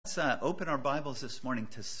let's open our Bibles this morning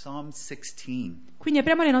to Psalm 16. Quindi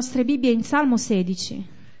apriamo le nostre Bibbie in Salmo 16.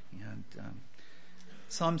 And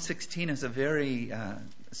Psalm 16 is a very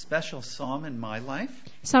special psalm in my life.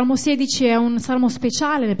 Salmo 16 è un salmo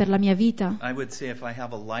speciale per la mia vita. I would say if I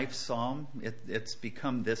have a life psalm, it's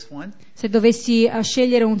become this one. Se dovessi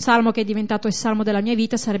scegliere un salmo che è diventato il salmo della mia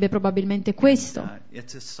vita, sarebbe probabilmente questo.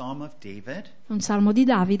 It's a psalm of David. Un salmo di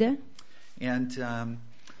Davide. And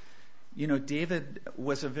David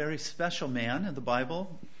was a very special man in the Bible.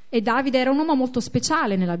 E Davide era un uomo molto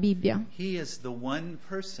speciale nella Bibbia. He is the one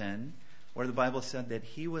person where the Bible said that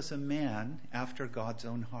he was a man after God's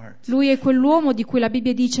own heart. Lui è quell'uomo di cui la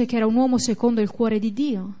Bibbia dice che era un uomo secondo il cuore di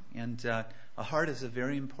Dio. And a heart is a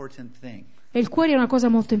very important thing. E il cuore è una cosa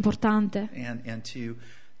molto importante. And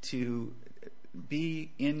to be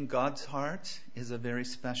in God's heart is a very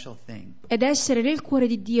special thing. Ed essere nel cuore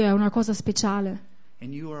di Dio è una cosa speciale.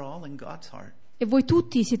 And you are all in God's heart. E voi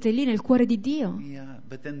tutti siete lì nel cuore di Dio. Yeah,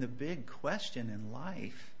 but then the big question in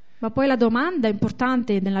life, Ma poi la domanda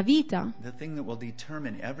importante nella vita, the thing that will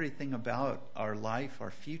determine everything about our life,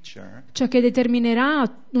 our future, ciò che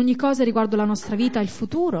determinerà ogni cosa riguardo la nostra vita e il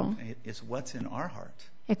futuro, is what's in our heart.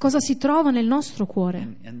 è cosa si trova nel nostro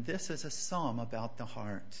cuore. And this is a psalm about the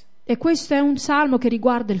heart. E questo è un salmo che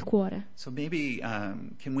riguarda il cuore. So maybe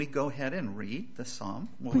can we go ahead and read the psalm?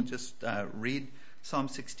 We'll just read Psalm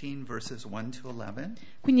 16 verses 1 to 11.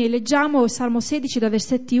 Quindi leggiamo il Salmo 16 da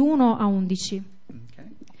versetti 1 a 11. Okay.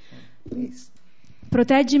 Please.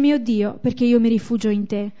 Proteggimi, o Dio, perché io mi rifugio in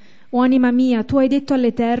te. O anima mia, tu hai detto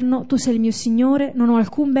all'Eterno, tu sei il mio Signore, non ho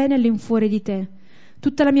alcun bene all'infuori di te.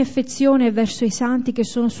 Tutta la mia affezione è verso i santi che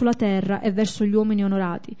sono sulla terra e verso gli uomini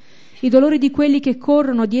onorati. I dolori di quelli che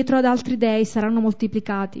corrono dietro ad altri dei saranno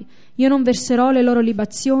moltiplicati. Io non verserò le loro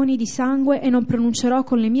libazioni di sangue e non pronuncerò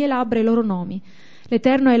con le mie labbra i loro nomi.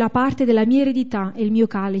 L'Eterno è la parte della mia eredità e il mio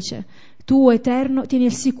calice. Tu, Eterno, tieni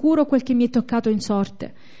al sicuro quel che mi è toccato in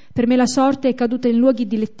sorte. Per me la sorte è caduta in luoghi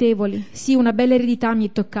dilettevoli. Sì, una bella eredità mi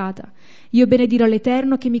è toccata. Io benedirò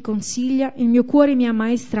l'Eterno che mi consiglia, il mio cuore mi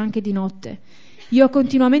ammaestra anche di notte. Io ho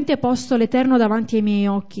continuamente posto l'Eterno davanti ai miei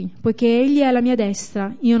occhi, poiché Egli è alla mia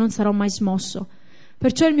destra, io non sarò mai smosso.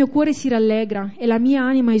 Perciò il mio cuore si rallegra e la mia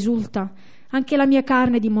anima esulta. Anche la mia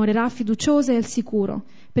carne dimorerà fiduciosa e al sicuro,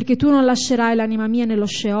 perché tu non lascerai l'anima mia nello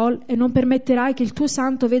Sheol e non permetterai che il tuo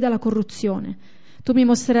santo veda la corruzione. Tu mi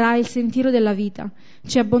mostrerai il sentiero della vita.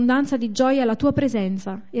 C'è abbondanza di gioia alla tua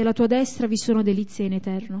presenza e alla tua destra vi sono delizie in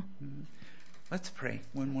eterno. Let's pray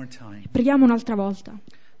one more time. Preghiamo un'altra volta.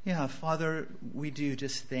 Yeah, Father, we do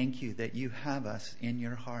just thank you that you have us in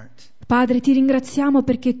your heart. Padre, ti ringraziamo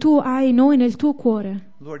perché tu hai noi nel tuo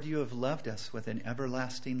cuore. Lord, you have loved us with an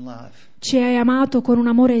everlasting love. Ci hai amato con un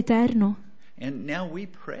amore eterno. And now we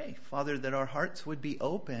pray, Father, that our hearts would be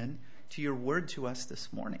open to your word to us this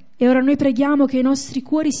morning. E ora noi preghiamo che i nostri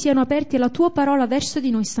cuori siano aperti alla tua parola verso di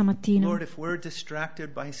noi stamattina. Lord, if we're distracted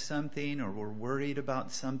by something or we're worried about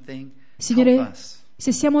something, Signore, help us.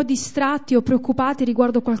 se siamo distratti o preoccupati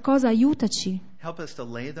riguardo qualcosa, aiutaci. Help us to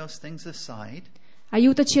lay those things aside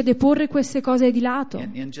Aiutaci a deporre queste cose di lato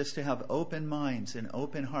and just to have open minds and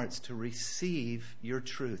open hearts to receive your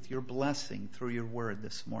truth, your blessing through your word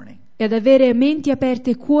this morning. e ad avere menti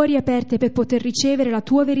aperte e cuori aperti per poter ricevere la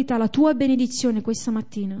tua verità, la tua benedizione questa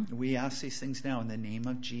mattina. We ask these things now in the name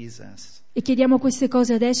of Jesus. E chiediamo queste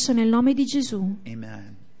cose adesso nel nome di Gesù.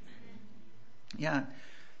 Amen. Yeah,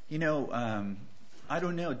 I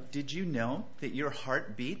don't know, did you know that your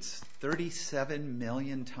heart beats 37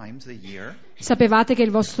 million times a year? Sapevate che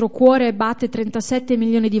il vostro cuore batte 37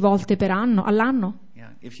 milioni di volte all'anno?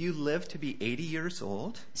 Yeah, if you live to be 80 years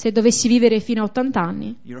old, Se dovessi vivere fino a 80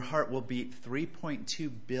 anni, your heart will beat 3.2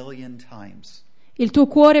 billion times. il tuo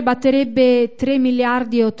cuore batterebbe 3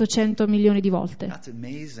 miliardi e 800 milioni di volte. That's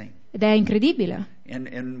amazing. Ed è incredibile.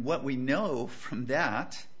 And what we know from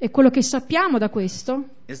that E quello che sappiamo da questo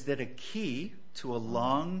is that a key to a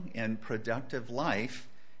long and productive life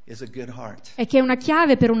is a good heart. è che una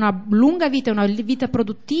chiave per una lunga vita, una vita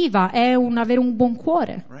produttiva, è avere un buon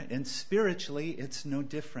cuore. Right? And spiritually, it's no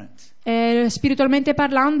different. Spiritualmente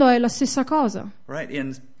parlando è la stessa cosa. Right?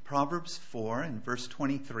 In Proverbs 4 and verse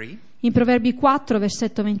 23, In Proverbi 4,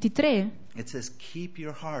 versetto 23, it says, "Keep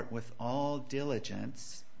your heart with all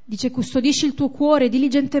diligence, dice: custodisci il tuo cuore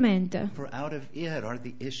diligentemente, for out of it are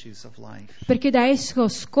the issues of life." perché da esso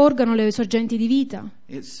scorgano le sorgenti di vita.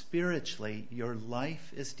 Spiritually, your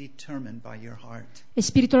life is determined by your heart. E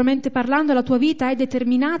spiritualmente parlando la tua vita è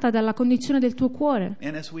determinata dalla condizione del tuo cuore.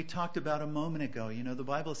 And as we talked about a moment ago, the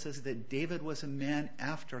Bible says that David was a man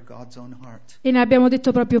after God's own heart. E ne abbiamo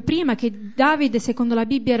detto proprio prima che Davide, secondo la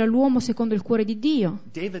Bibbia, era l'uomo secondo il cuore di Dio.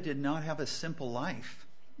 David did not have a simple life.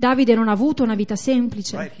 Davide non ha avuto una vita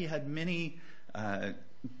semplice. Right? He had many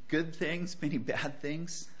good things, many bad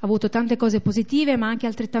things, Ha avuto tante cose positive, ma anche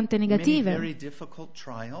altrettante many negative. very difficult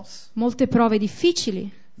trials, Molte prove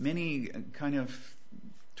difficili, many kind of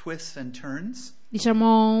twists and turns.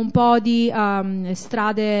 diciamo un po' di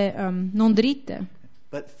strade non dritte.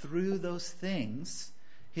 But through those things,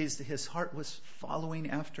 his heart was following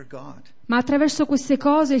after God. Ma attraverso queste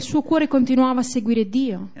cose il suo cuore continuava a seguire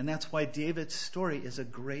Dio. And that's why David's story is a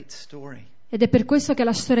great story. Ed è per questo che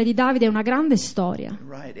la storia di Davide è una grande storia.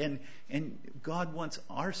 Right? And God wants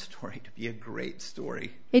our story to be a great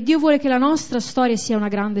story. E Dio vuole che la nostra storia sia una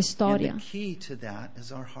grande And storia. the key to that is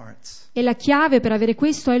our hearts. E la chiave per avere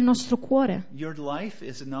questo è il nostro cuore. Your life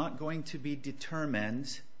is not going to be determined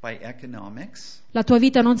by economics. La tua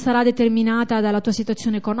vita non sarà determinata dalla tua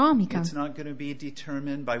situazione economica. It's not going to be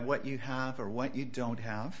determined by what you have or what you don't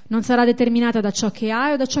have. Non sarà determinata da ciò che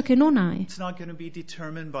hai o da ciò che non hai. It's not going to be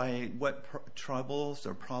determined by what troubles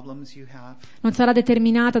or problems you have. Non sarà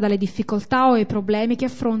determinata dalle difficoltà o i problemi che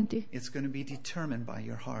affronti, It's going to be determined by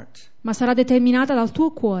your heart. ma sarà determinata dal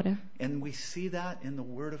tuo cuore. And we see that in the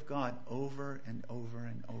Word of God over and over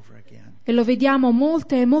and over again. E lo vediamo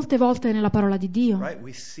molte e molte volte nella parola di Dio. Right?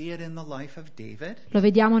 We see it in the life of David. Lo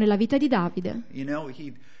vediamo nella vita di Davide. You know,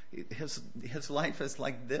 his life is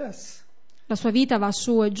like this. La sua vita va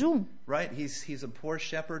su e giù. Right? He's a poor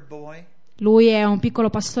shepherd boy. Lui è un piccolo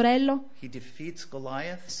pastorello, He defeats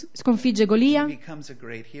Goliath. sconfigge He Golia, becomes a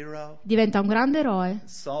great hero. diventa un grande eroe.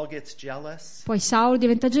 Saul gets jealous. Poi Saul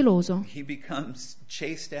diventa geloso He becomes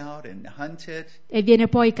chased out and hunted, e viene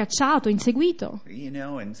poi cacciato, inseguito. you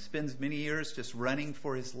know, and spends many years just running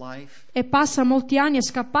for his life. E passa molti anni a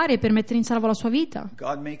scappare per mettere in salvo la sua vita.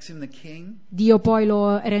 God makes him the king, Dio poi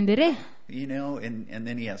lo rende re, you know, and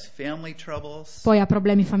then he has family troubles, poi ha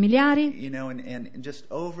problemi familiari. you know, and just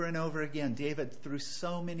over and over again, David through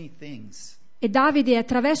so many things. E Davide è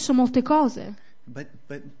attraverso molte cose. But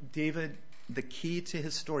David, the key to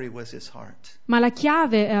his story was his heart. Ma la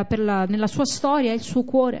chiave nella sua storia è il suo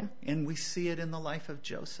cuore. And we see it in the life of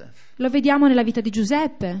Joseph. Lo vediamo nella vita di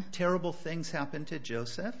Giuseppe. Terrible things happened to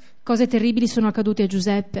Joseph, Cose terribili sono accadute a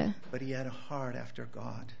Giuseppe, but he had a heart after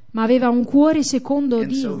God. ma aveva un cuore secondo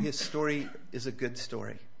And so Dio. his story is a good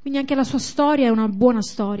story. Quindi anche la sua storia è una buona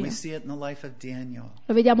storia. We see it in the life of Daniel.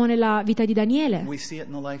 Lo vediamo nella vita di Daniele, We see it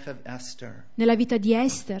in the life of Esther. nella vita di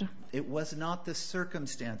Esther. It was not the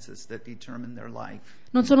circumstances that determined their life.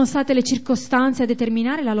 Non sono state le circostanze a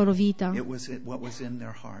determinare la loro vita, It was what was in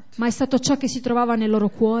their heart. ma è stato ciò che si trovava nel loro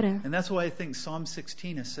cuore. And that's why I think Psalm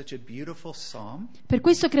 16 is such a beautiful psalm, Per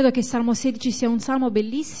questo credo che Salmo 16 sia un salmo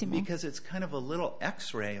bellissimo, because it's kind of a little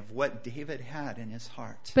x-ray of what David had in his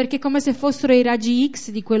heart. perché è come se fossero i raggi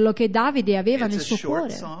X di quello che Davide aveva It's nel a suo short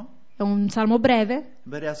cuore. psalm, È un salmo breve,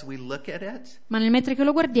 but as we look at it, ma nel mentre che lo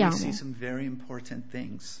we guardiamo see some very important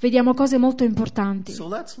things. vediamo cose molto importanti. So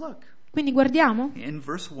let's look. Quindi guardiamo, In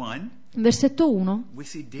verse 1, versetto 1, we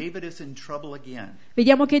see David is in trouble again.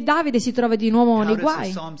 vediamo che Davide si trova di nuovo How nei does the guai.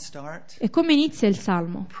 psalm start? E come inizia il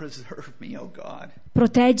salmo? Preserve me, O God.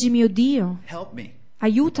 Proteggimi, o Dio, Help me.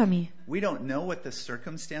 aiutami. We don't know what the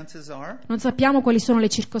circumstances are, Non sappiamo quali sono le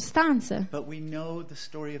circostanze, but we know the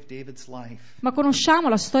story of David's life. ma conosciamo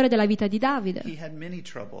la storia della vita di He Davide. had many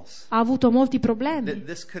troubles. Ha avuto molti problemi.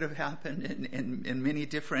 This could have happened in many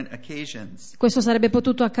different occasions. Questo sarebbe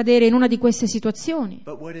potuto accadere in una di queste situazioni.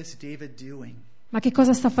 But what is David doing? Ma che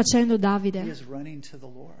cosa sta facendo He Davide? is running to the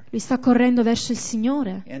Lord. Lui sta correndo verso il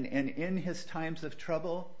Signore. And in his times of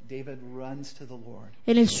trouble, David runs to the Lord.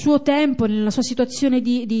 E nel suo tempo, nella sua situazione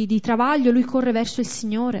di travaglio, lui corre verso il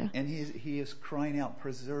Signore. And he is crying out,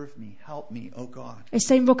 preserve me, help me, O God. E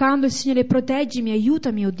sta invocando il Signore: proteggimi,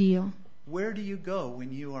 aiutami, o Dio. Where do you go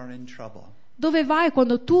when you are in trouble? Dove vai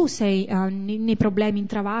quando tu sei nei problemi, in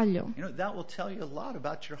travaglio? You know, that will tell you a lot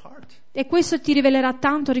about your heart. E questo ti rivelerà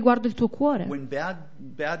tanto riguardo il tuo cuore. When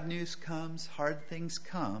bad news comes, hard things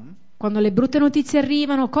come, Quando le brutte notizie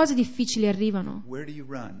arrivano, cose difficili arrivano, where do you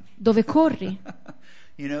run? dove corri?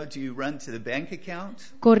 You know, do you run to the bank account?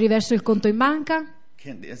 Corri verso il conto in banca?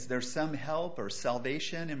 Is there some help or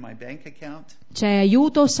salvation in my bank account? C'è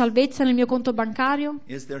aiuto o salvezza nel mio conto bancario?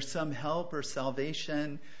 Is there some help or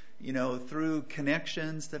salvation, you know, through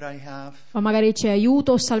connections that I have? O magari c'è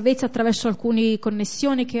aiuto o salvezza attraverso alcune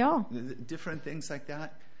connessioni che ho? Different things like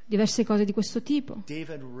that. Diverse cose di questo tipo.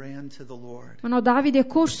 David ran to the Lord. Ma no, Davide è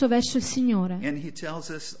corso verso il Signore. And he tells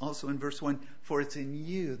us also in verse 1, for it's in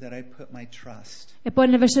you that I put my trust. E poi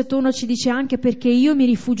nel versetto 1 ci dice anche: perché io mi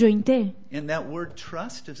rifugio in te. And that word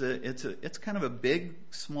trust it's kind of a big,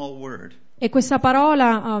 small word. E questa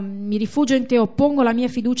parola, mi rifugio in te, oppongo la mia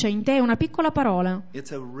fiducia in te, è una piccola parola.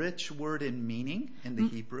 It's a rich word in meaning in the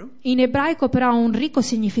Hebrew. In ebraico però ha un ricco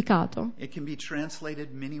significato. It can be translated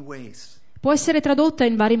many ways. Può essere tradotta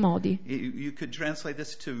in vari modi. You could translate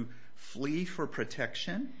this to flee for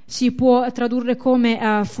protection, Si può tradurre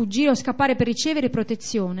come fuggire o scappare per ricevere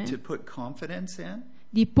protezione, to put confidence in,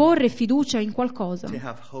 di porre fiducia in qualcosa, to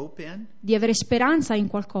have hope in, di avere speranza in to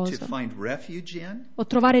qualcosa, find refuge in, o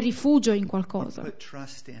trovare rifugio in or qualcosa, put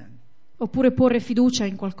trust in. oppure porre fiducia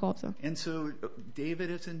in qualcosa. And so David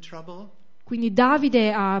is in trouble. Quindi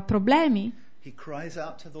Davide ha problemi, He cries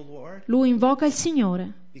out to the Lord lui invoca il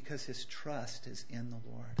Signore, because his trust is in the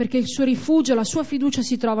Lord. perché il suo rifugio, la sua fiducia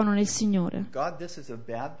si trovano nel Signore. God, this is a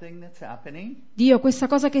bad thing that's happening, Dio, questa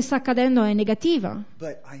cosa che sta accadendo è negativa,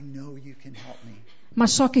 but I know you can help me. ma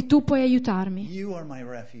so che tu puoi aiutarmi. You are my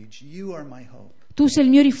refuge. You are my hope. Tu sei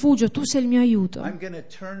il mio rifugio, tu sei il mio aiuto. I'm going to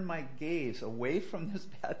turn my gaze away from this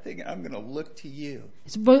bad thing and I'm going to look to you.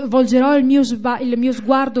 Volgerò il mio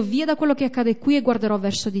sguardo via da quello che accade qui e guarderò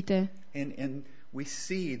verso di te. And we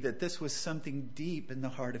see that this was something deep in the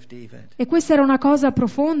heart of David, E questa era una cosa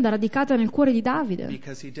profonda, radicata nel cuore di Davide,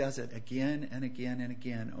 because he does it again and again and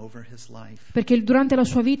again over his life. perché durante la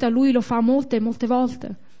sua vita lui lo fa molte e molte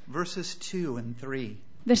volte. Verses 2 and 3.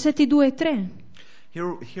 Versetti 2 e 3.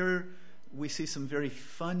 Here we see some very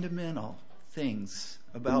fundamental things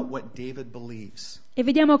about what David believes. E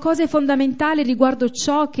vediamo cose fondamentali riguardo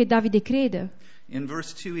ciò che Davide crede. In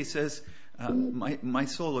verse 2 he says, my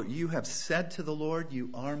soul, you have said to the Lord, you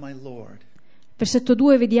are my Lord. Versetto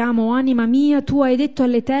 2 vediamo: anima mia, tu hai detto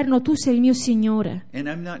all'Eterno, tu sei il mio Signore. And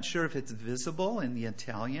I'm not sure if it's visible in the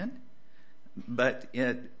Italian, but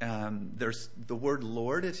there's the word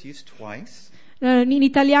Lord is used twice. In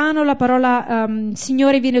italiano la parola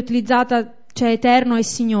Signore viene utilizzata, cioè Eterno e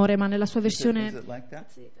Signore, ma nella sua Is versione... it like that?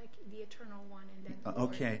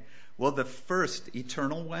 Okay. Well, the first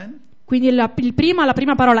eternal one Quindi la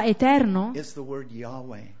prima parola Eterno is the word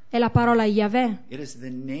Yahweh. è la parola Yahweh, It is the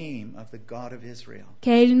name of the God of Israel.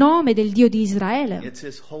 che è il nome del Dio di Israele, It's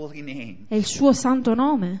his holy name. è il suo santo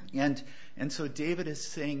nome. And so David is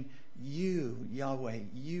saying, you, Yahweh,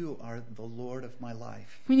 you are the Lord of my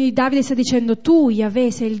life. Quindi Davide sta dicendo: tu,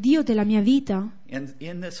 Yahweh, sei il Dio della mia vita. And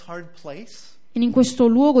in this hard place, E in questo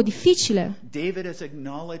luogo difficile, David is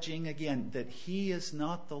acknowledging again that he is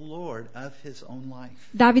not the Lord of his own life.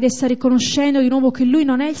 Davide sta riconoscendo di nuovo che lui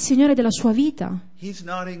non è il Signore della sua vita. He's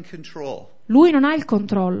not in control. Lui non ha il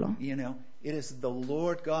controllo, You know, it is the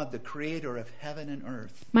Lord God, the creator of heaven and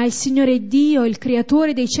earth, ma è il Signore Dio, il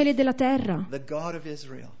creatore dei cieli e della terra, the God of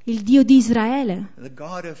Israel, il Dio di Israele, the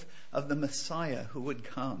God of the Messiah who would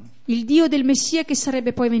come. il Dio del Messia che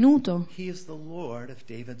sarebbe poi venuto. He is the Lord of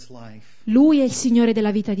David's life. Lui è il Signore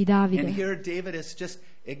della vita di And Davide. here David is just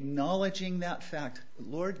acknowledging that fact.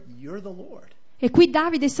 Lord, you're the Lord. E qui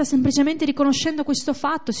Davide sta semplicemente riconoscendo questo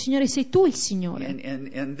fatto: Signore, sei tu il Signore.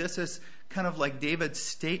 And this is kind of like David's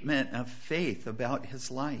statement of faith about his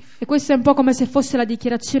life. E questo è un po' come se fosse la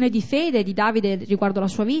dichiarazione di fede di Davide riguardo la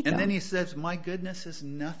sua vita. And then he says, my goodness is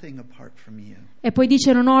nothing apart from you. E poi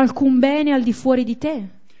dice: non ho alcun bene al di fuori di te.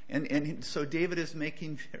 And so David is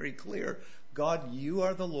making very clear, God, you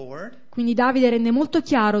are the Lord, Quindi Davide rende molto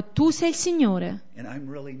chiaro: tu sei il Signore and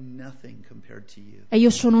I'm really nothing compared to you. e io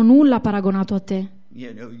sono nulla paragonato a te.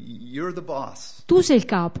 You know, you're the boss. Tu sei il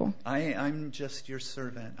capo. I'm just your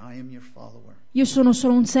servant. I am your follower. Io sono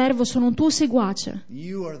solo un servo, sono un tuo seguace.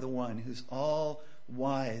 You are the one who's all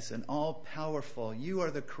wise and all powerful. You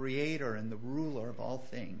are the creator and the ruler of all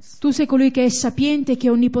things. Tu sei colui che è sapiente, che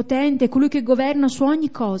è onnipotente, colui che governa su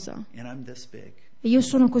ogni cosa. And I'm this big. E io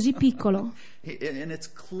sono così piccolo. And it's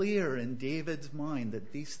clear in David's mind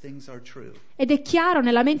that these things are true. Ed è chiaro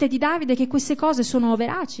nella mente di Davide che queste cose sono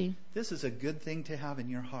veraci. This is a good thing to have in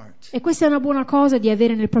your heart. E questa è una buona cosa di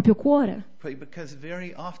avere nel proprio cuore. Because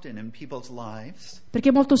very often in people's lives,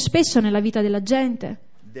 Perché molto spesso nella vita della gente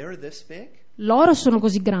they're this big loro sono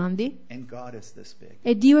così grandi and God is this big.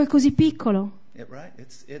 e Dio è così piccolo. Right?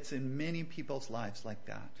 It's in many people's lives like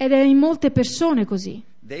that. Ed è in molte persone così.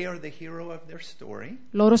 They are the hero of their story,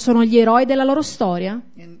 Loro sono gli eroi della loro storia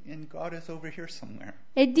and God is over here somewhere.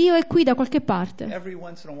 e Dio è qui da qualche parte, Every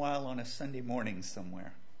once in a while on a Sunday morning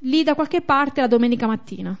somewhere. lì da qualche parte la domenica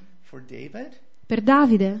mattina. For David, Per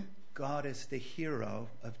Davide, God is the hero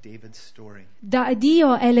of David's story.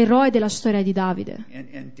 Dio è l'eroe della storia di Davide.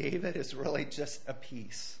 And David is really just a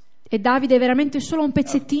piece E Davide è veramente solo un of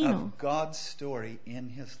pezzettino God's story in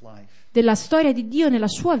his life. della storia di Dio nella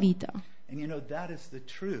sua vita. And you know, that is the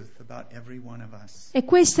truth about every one of us. E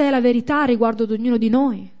questa è la verità riguardo ad ognuno di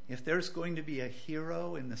noi. If there's going to be a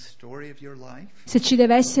hero in the story of your life, Se ci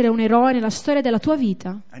deve essere un eroe nella storia della tua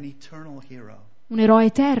vita, an eternal hero, un eroe an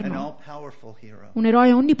eterno, all-powerful hero, un eroe the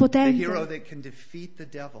hero onnipotente, that can defeat the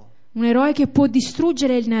devil un eroe che può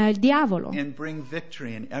distruggere il diavolo and bring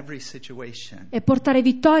victory in every situation, e portare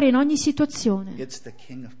vittoria in ogni situazione. it's the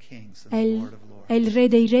King of Kings and È the il, Lord of Lords. è il Re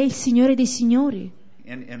dei Re, il Signore dei Signori.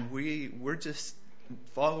 And we're just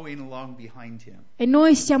following along behind him. E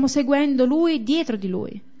noi stiamo seguendo Lui dietro di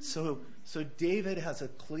Lui. So David has a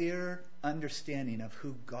clear understanding of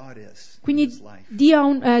who God is in Quindi his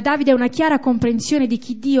life. Davide ha una chiara comprensione di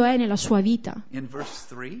chi Dio è nella sua vita. In verse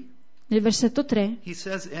 3, Nel versetto 3 he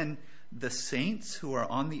says, "And the saints who are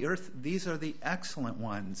on the earth, these are the excellent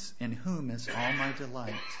ones, in whom is all my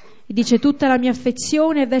delight." dice: tutta la mia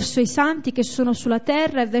affezione è verso i santi che sono sulla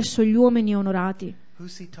terra e verso gli uomini onorati.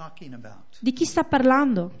 Who's he talking about? Di chi sta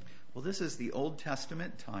parlando? Well, this is the Old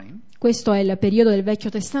Testament time. Questo è il periodo del Vecchio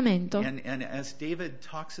Testamento. And as David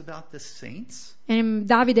talks about the saints, E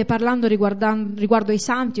Davide parlando riguardo ai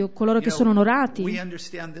santi o coloro che sono we onorati,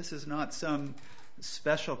 understand this is not some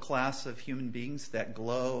special class of human beings that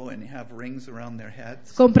glow and have rings around their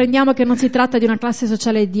heads. comprendiamo che non si tratta di una classe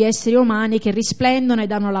sociale di esseri umani che risplendono e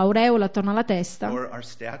danno l'aureola attorno alla testa, Or are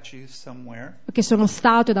statues somewhere. che sono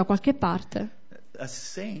statue da qualche parte. A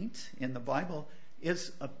saint in the Bible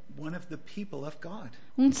is one of the people of God.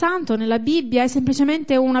 Un santo nella Bibbia è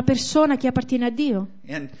semplicemente una persona che appartiene a Dio.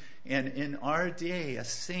 And in our day, a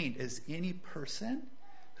saint is any person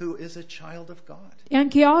who is a child of God. E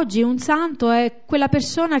anche oggi un santo è quella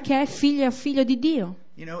persona che è figlio di Dio.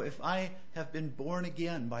 You know, if I have been born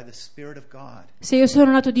again by the Spirit of God, Se io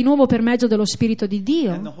sono nato di nuovo per mezzo dello Spirito di and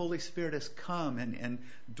Dio the Holy Spirit has come and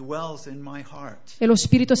dwells in my heart, e lo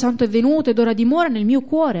Spirito Santo è venuto ed ora dimora nel mio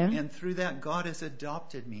cuore, and through that God has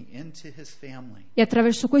adopted me into His family, e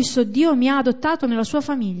attraverso questo Dio mi ha adottato nella sua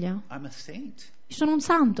famiglia, I'm a saint. io sono un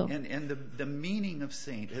santo. And the meaning of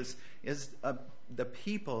saint is the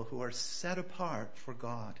people who are set apart for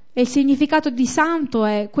God. E il significato di santo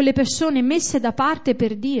è quelle persone messe da parte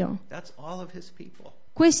per Dio. That's all of His people.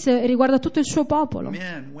 Questo riguarda tutto il suo popolo.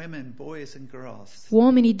 Men, women, boys and girls.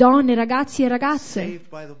 Uomini, donne, ragazzi e ragazze, Saved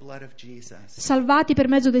by the blood of Jesus. salvati per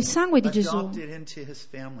mezzo del sangue di Gesù, Adopted into His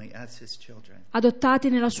family as His children. adottati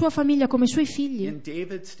nella sua famiglia come suoi figli. In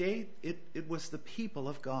David's day, it was the people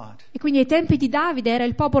of God. E quindi ai tempi di Davide era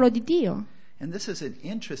il popolo di Dio. And this is an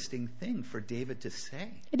interesting thing for David to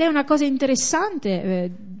say. Ed è una cosa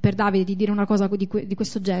interessante per Davide di dire una cosa di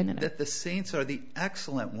questo genere. That the saints are the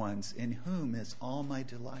excellent ones in whom is all my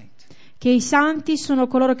delight. Che i santi sono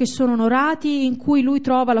coloro che sono onorati, in cui lui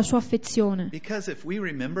trova la sua affezione. Because if we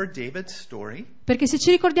remember David's story, Perché se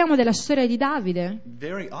ci ricordiamo della storia di Davide,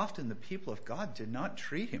 very often the people of God did not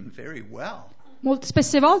treat him very well.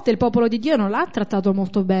 spesse volte il popolo di Dio non l'ha trattato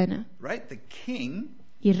molto bene. Right? The king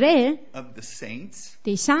Il re of the saints,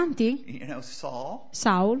 dei santi, you know, Saul,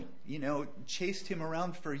 Saul, you know, chased him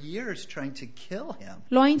around for years trying to kill him.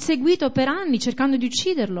 lo ha inseguito per anni cercando di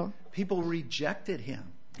ucciderlo. People rejected him.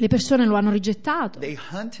 Le persone lo hanno rigettato. They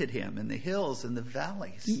hunted him in the hills and the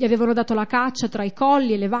valleys. Gli avevano dato la caccia tra i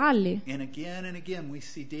colli e le valli. And again we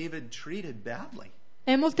see David treated badly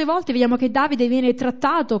E molte volte vediamo che Davide viene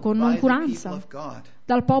trattato con by the people noncuranza of God.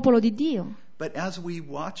 dal popolo di Dio. But as we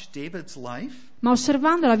watch David's life, Ma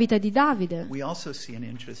osservando la vita di Davide, we also see an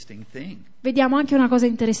interesting thing. vediamo anche una cosa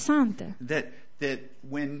interessante. That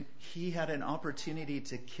when he had an opportunity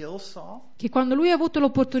to kill Saul, Che quando lui ha avuto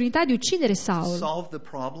l'opportunità di uccidere Saul solve the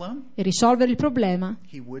problem, e risolvere il problema,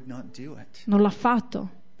 he would not do it non l'ha fatto.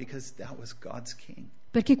 because that was God's king.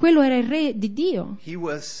 Perché quello era il re di Dio. He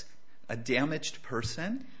was a damaged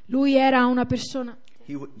person. Lui era una persona,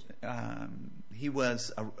 He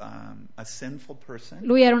was a sinful person.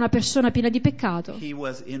 lui era una persona piena di peccato. He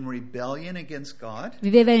was in rebellion against God.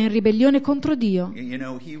 Viveva in ribellione contro Dio. You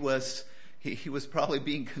know, he was probably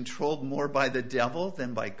being controlled more by the devil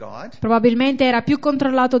than by God. Probabilmente era più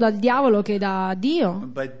controllato dal diavolo che da Dio.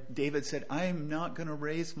 But David said, I am not going to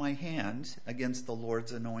raise my hand against the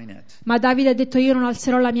Lord's anointed. Ma Davide ha detto: io non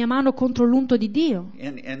alzerò la mia mano contro l'unto di Dio.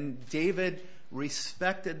 And David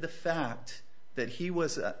respected the fact that he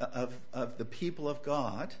was of the people of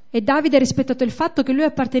God. E Davide ha rispettato il fatto che lui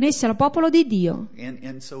appartenesse al popolo di Dio.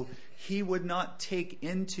 And so he would not take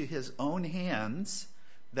into his own hands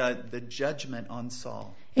the judgment on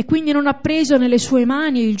Saul. E quindi non ha preso nelle sue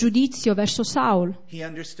mani il giudizio verso Saul. He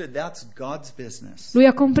understood that's God's business. Lui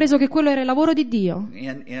ha compreso che quello era il lavoro di Dio.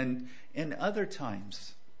 And in other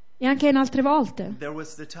times, E anche in altre volte. there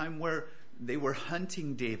was the time where they were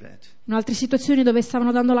hunting David. in altre situazioni dove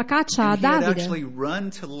stavano dando la caccia a And he had Davide. actually run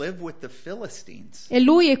to live with the Philistines. E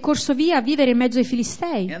lui è corso via a vivere in mezzo ai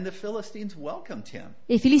Filistei. And the Philistines welcomed him.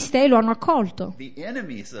 E i Filistei lo hanno accolto. The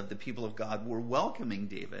enemies of the people of God were welcoming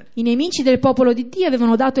David. I nemici del popolo di Dio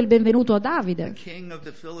avevano dato il benvenuto a The Davide. king of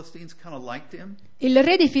the Philistines kind of liked him. Il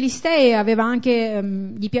re dei Filistei aveva anche,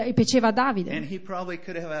 gli piaceva a Davide. And he probably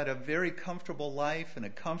could have had a very comfortable life and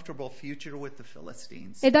a comfortable future with the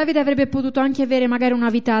Philistines. E Davide avrebbe potuto anche avere magari una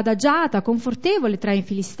vita adagiata, confortevole tra i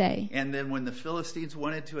Filistei. And then when the Philistines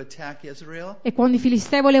wanted to attack Israel, E quando i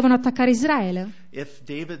Filistei volevano attaccare Israele, if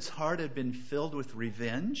David's heart had been filled with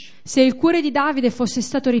revenge, se il cuore di Davide fosse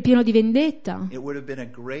stato ripieno di vendetta, it would have been a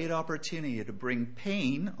great opportunity to bring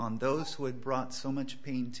pain on those who had brought so much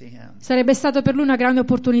pain to him. sarebbe stato per lui una grande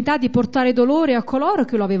opportunità di portare dolore a coloro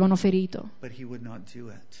che lo avevano ferito. But he would not do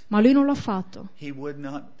it. Ma lui non l'ha fatto. He would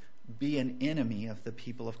not be an enemy of the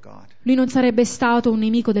people of God, Lui non sarebbe stato un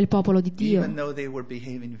nemico del popolo di Dio, even though they were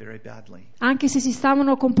behaving very badly. anche se si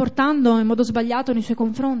stavano comportando in modo sbagliato nei suoi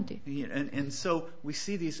confronti. And so we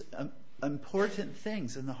see these important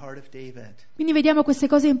things in the heart of David. Quindi vediamo queste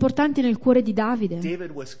cose importanti nel cuore di Davide.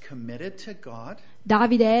 David was committed to God.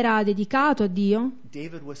 Davide era dedicato a Dio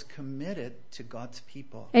David was committed to God's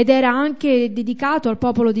people. ed era anche dedicato al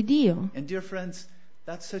popolo di Dio. And dear friends,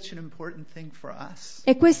 that's such an important thing for us.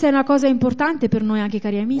 E questa è una cosa importante per noi anche,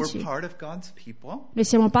 cari amici. We're part of God's people, Noi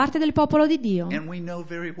siamo parte del popolo di Dio and we know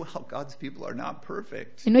very well God's people are not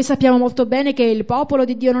perfect. e noi sappiamo molto bene che il popolo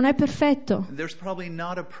di Dio non è perfetto. There's probably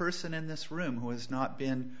not a person in this room who has not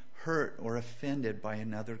been hurt or offended by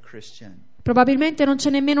another Christian. Probabilmente non c'è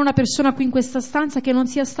nemmeno una persona qui in questa stanza che non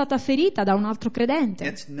sia stata ferita da un altro credente.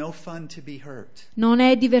 It's no fun to be hurt. Non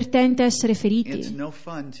è divertente essere It's feriti no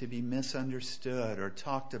fun to be misunderstood or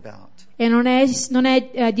talked about. e non è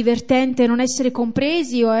divertente non essere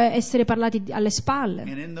compresi o essere parlati alle spalle.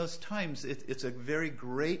 And in those times, it's a very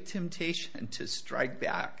great temptation to strike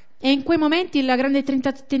back. E in quei momenti la grande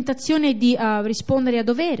tentazione è di rispondere a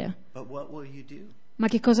dovere. But what will you do? Ma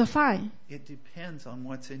che cosa fai? It depends on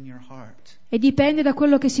what's in your heart. E dipende da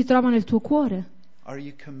quello che si trova nel tuo cuore. Are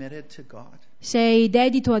you committed to God? Sei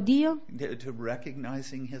dedito a Dio, To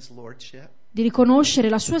recognizing His Lordship? di riconoscere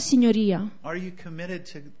la sua signoria, Are you committed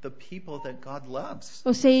to the people that God loves?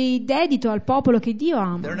 o sei dedito al popolo che Dio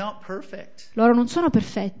They're ama. not perfect, Loro non sono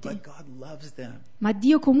perfetti, but God loves them. ma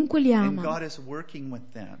Dio comunque li And ama God is working with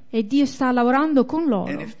them. e Dio sta lavorando con And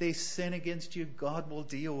loro. if they sin against you, God will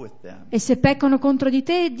deal with them. E se peccano contro di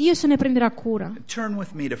te, Dio se ne prenderà cura. Turn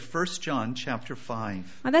with me to 1 John chapter 5.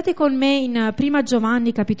 Andate con me in Prima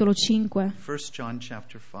Giovanni capitolo 5. 1 John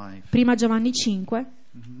chapter 5. Prima Giovanni 5.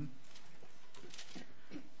 Mhm.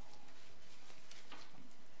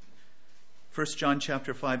 1 John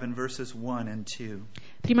chapter 5 and verses 1 and 2.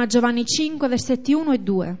 Prima Giovanni 5, versetti 1 e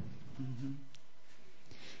 2.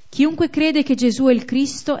 Chiunque crede che Gesù è il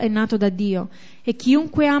Cristo è nato da Dio, e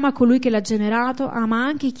chiunque ama colui che l'ha generato ama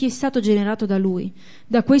anche chi è stato generato da lui.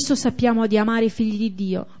 Da questo sappiamo di amare i figli di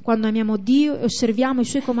Dio, quando amiamo Dio e osserviamo i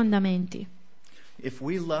suoi comandamenti. If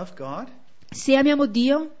we love God, Se amiamo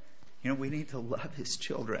Dio, we need to love His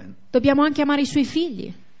children. dobbiamo anche amare i suoi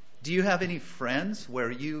figli. Do you have any friends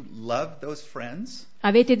where you love those friends,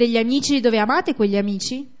 Avete degli amici dove amate quegli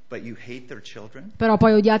amici, but you hate their children? però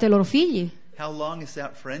poi odiate i loro figli? How long is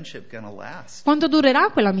that friendship going to last? Quanto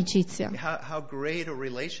durerà quell'amicizia? How great a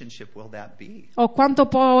relationship will that be? O quanto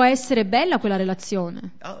può essere bella quella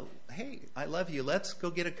relazione? Oh, hey, I love you. Let's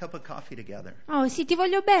go get a cup of coffee together. Oh sì, ti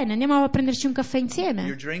voglio bene, andiamo a prenderci un caffè You're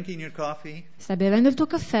insieme. drinking your coffee. Stai bevendo il tuo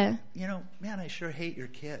caffè? Man, I sure hate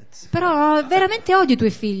your kids. Però veramente odio i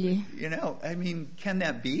tuoi figli. Can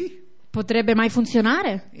that be? Potrebbe mai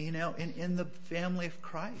funzionare? In the family of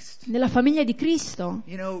Christ. Nella famiglia di Cristo,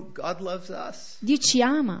 God loves us. Dio ci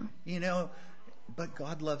ama, But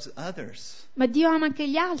God loves others. ma Dio ama anche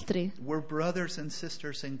gli altri. We're brothers and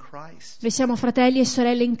sisters in Christ. Noi siamo fratelli e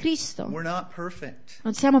sorelle in Cristo. We're not perfect.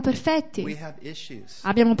 Non siamo We perfetti, have issues.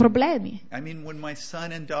 abbiamo problemi. When my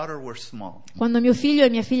son and daughter were small, Quando mio figlio e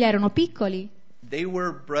mia figlia erano piccoli, they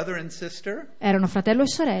were brother and sister. erano fratello e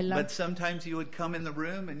sorella. But sometimes you would come in the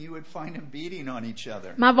room and you would find them beating on each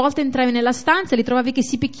other. Ma a volte entravi nella stanza e li trovavi che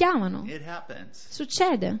si picchiavano. It happens.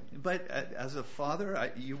 Succede. But as a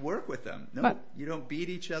father, you work with them. No, Ma- you don't beat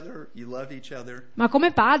each other. You love each other. Ma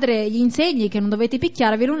come padre gli insegni che non dovete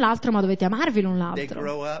picchiarvi l'un l'altro, ma dovete amarvi l'un They l'altro.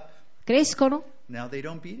 grow up. Crescono Now they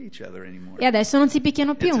don't beat each other anymore. e adesso non si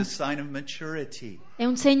picchiano più. It's a sign of maturity. È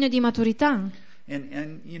un segno di maturità.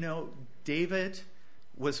 And David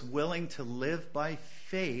was willing to live by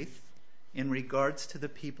faith in regards to the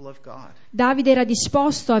people of God. Davide era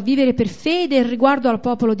disposto a vivere per fede riguardo al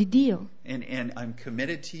popolo di Dio. And I'm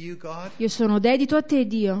committed to you, God. Io sono dedito a te,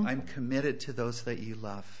 Dio, I'm committed to those that you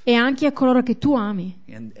love. e anche a coloro che tu ami.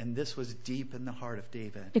 And this was deep in the heart of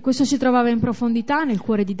David. E questo si trovava in profondità nel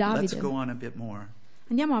cuore di Let's Davide. go on a bit more.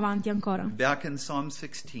 Andiamo avanti ancora. Back in Psalm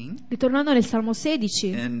 16, Ritornando nel Salmo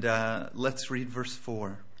 16, and let's read verse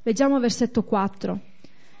 4. leggiamo versetto 4.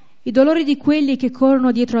 I dolori di quelli che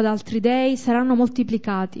corrono dietro ad altri dei saranno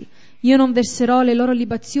moltiplicati. Io non verserò le loro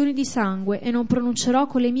libazioni di sangue e non pronuncerò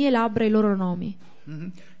con le mie labbra i loro nomi.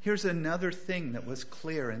 Here's another thing that was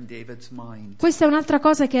clear in David's mind. Questa è un'altra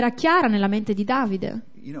cosa che era chiara nella mente di Davide.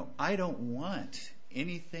 You know, I don't want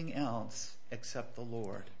anything else except the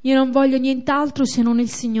Lord. Io non voglio nient'altro se non il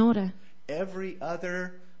Signore. Every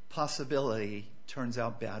other possibility turns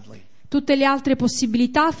out badly. Tutte le altre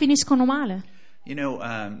possibilità finiscono male. You know,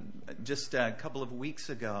 just a couple of weeks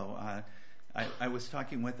ago, I was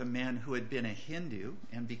talking with a man who had been a Hindu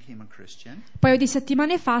and became a Christian. Un paio di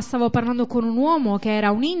settimane fa stavo parlando con un uomo che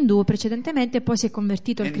era un Hindu precedentemente e poi si è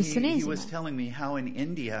convertito al And he cristianesimo. was telling me how in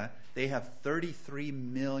India they have 33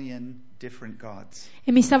 million different gods.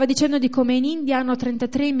 E mi stava dicendo di come in India hanno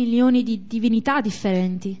 33 milioni di divinità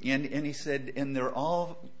differenti. And he said, and they're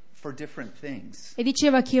all for different things. E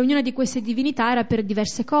diceva che ognuna di queste divinità era per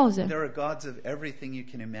diverse cose. There are gods of everything you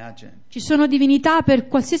can imagine. Ci sono divinità per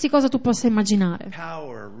qualsiasi cosa tu possa immaginare.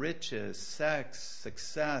 Power, riches, sex,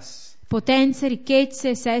 success. Potenze,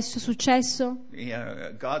 ricchezze, sesso, successo,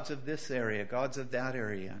 Gods of this area, gods of that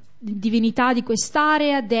area. divinità di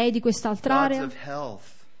quest'area, dei di quest'altra Gods area, of health.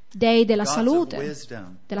 dei della Gods salute, of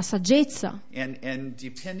wisdom. della saggezza. And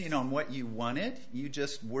depending on what you wanted, you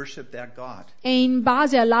just worship that God. E in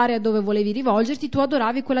base all'area dove volevi rivolgerti, tu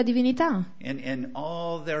adoravi quella divinità. And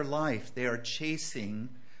all their life, they are chasing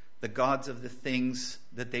the gods of the things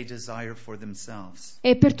that they desire for themselves.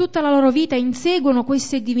 E per tutta la loro vita inseguono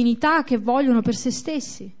queste divinità che vogliono per se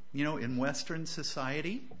stessi. You know, in Western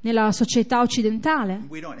society, Nella società occidentale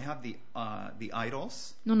we don't have the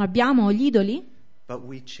idols, non abbiamo gli idoli, but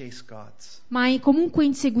we chase gods. ma comunque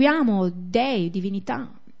inseguiamo dei,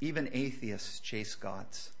 divinità. Even atheists chase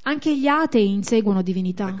gods. Anche gli atei inseguono The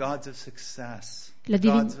divinità. gods of success, La the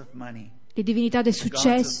gods of money, Le divinità del the gods of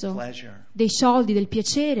successo, pleasure. dei soldi, del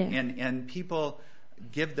piacere. And people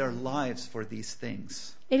give their lives for these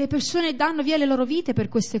things. E le persone danno via le loro vite per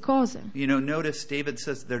queste cose. You know, notice David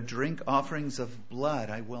says, their drink offerings of blood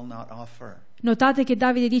I will not offer. Notate che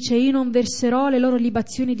Davide dice: io non verserò le loro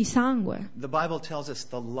libazioni di sangue. The Bible tells us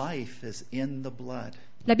the life is in the blood.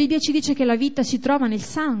 La Bibbia ci dice che la vita si trova nel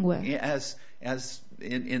sangue. As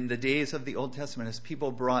in the days of the Old Testament, as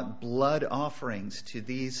people brought blood offerings to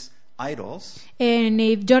these idols, E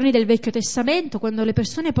nei giorni del Vecchio Testamento, quando le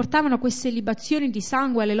persone portavano queste libazioni di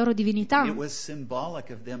sangue alle loro divinità, it was symbolic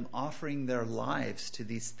of them offering their lives to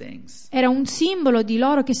these things. era un simbolo di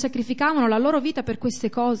loro che sacrificavano la loro vita per queste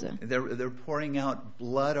cose. They're pouring out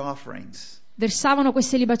blood offerings Versavano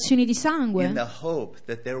queste libazioni di in sangue the hope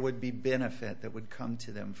that there would be benefit that would come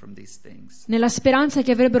to them from these things. nella speranza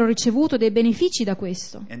che avrebbero ricevuto dei benefici da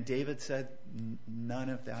questo. And David said,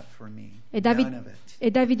 none of that for me. E None of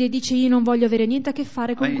it. Davide dice: io non voglio avere niente a che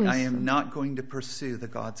fare con I am questo. not going to pursue the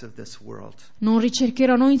gods of this world. Non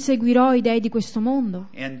ricercherò, non inseguirò i dei di questo mondo.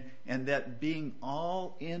 And that being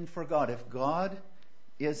all in for God, if God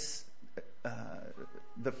is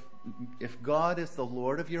if God is the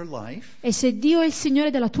Lord of your life, E se Dio è il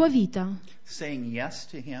Signore della tua vita saying yes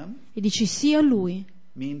to Him e dici sì a Lui,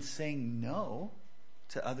 means saying no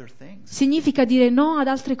to other things. significa dire no ad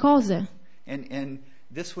altre cose. And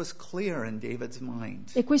this was clear in David's mind.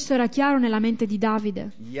 E questo era chiaro nella mente di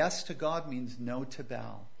Davide. Yes to God means no to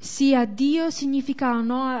Baal. Sì a Dio significa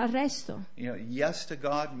no al resto. You know, yes to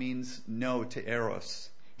God means no to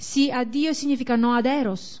Eros. Sì a Dio significa no ad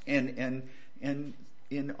Eros. And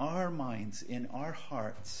in our minds, in our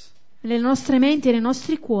hearts, Nelle nostre menti e nei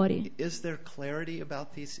nostri cuori is there clarity about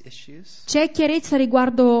these issues? c'è chiarezza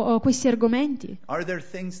riguardo questi argomenti? Are there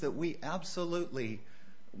things that we absolutely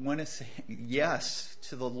want to say yes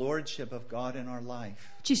to the lordship of God in our life?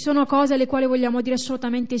 Ci sono cose alle quali vogliamo dire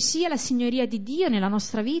assolutamente sì alla signoria di Dio nella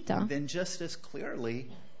nostra vita? Then just as clearly,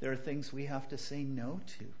 there are things we have to say no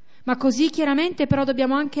to. Ma così chiaramente però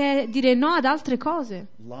dobbiamo anche dire no ad altre cose,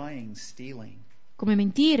 Lying, stealing, come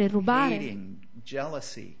mentire, rubare, hating,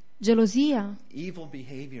 jealousy, gelosia, evil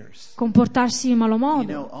behaviors. comportarsi in malo You modo.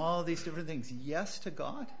 know, all these different things. Yes to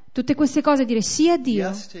God, Tutte queste cose, dire sì a Dio,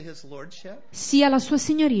 yes to His lordship, sì alla sua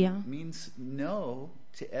signoria, means no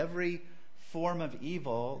to every form of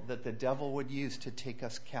evil that the devil would use to take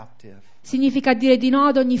us captive. Significa dire di no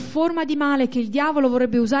ad ogni forma di male che il diavolo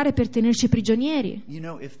vorrebbe usare per tenerci prigionieri. You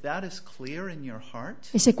know, if that is clear in your heart,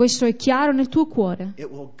 E se questo è chiaro nel tuo cuore, it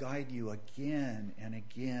will guide you again and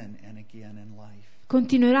again and again in life.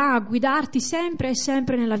 continuerà a guidarti sempre e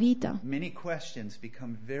sempre nella vita. Many questions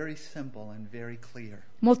become very simple and very clear.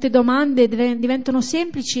 Molte domande diventano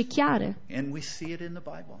semplici e chiare. And we see it in the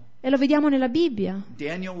Bible. E lo vediamo nella Bibbia.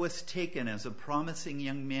 Daniel was taken as a promising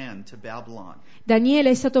young man to Babylon.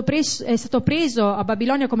 Daniele è stato preso a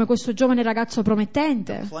Babilonia come questo giovane ragazzo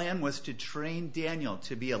promettente. The plan was to train Daniel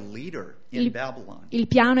to be a leader in Babylon. Il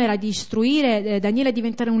piano era di istruire Daniele a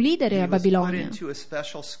diventare un leader He a was put Babilonia. into a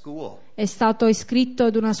special school. È stato iscritto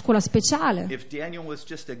ad una scuola speciale. If Daniel was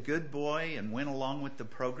just a good boy and went along with the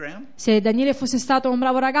program, Se Daniele fosse stato un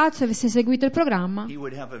bravo ragazzo e avesse seguito il programma, he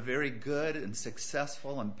would have a very good and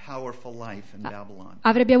successful and powerful life in Babylon.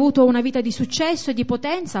 avrebbe avuto una vita di successo e di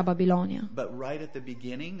potenza a Babilonia. But right at the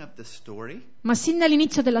beginning of the story, Ma sin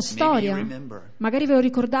dall'inizio della maybe you storia, remember, magari ve lo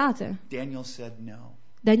ricordate, Daniel said no.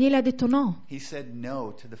 Daniele ha detto no. He said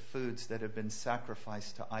no to the foods that had been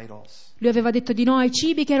sacrificed to idols. Lui aveva detto di no ai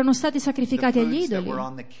cibi che erano stati The sacrificati agli foods that idoli, were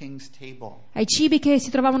on the king's table. ai cibi che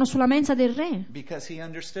si trovavano sulla mensa del re, Because he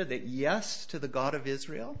understood that yes to the God of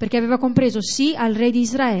Israel perché aveva compreso sì al re di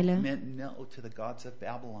Israele. meant no to the gods of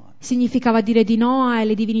Babylon, Significava dire di no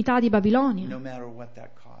alle divinità di Babilonia. no matter what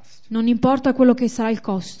that cost. Non importa quello che sarà il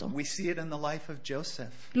costo. We see it in the life of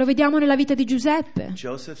Joseph. Lo vediamo nella vita di Giuseppe.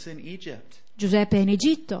 Joseph's in Egypt. Giuseppe è in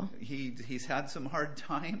Egitto, He's had some hard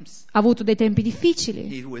times. ha avuto dei tempi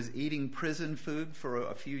difficili, He was eating prison food for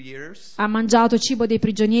a few years. ha mangiato cibo dei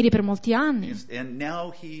prigionieri per molti anni And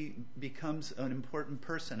now he becomes an important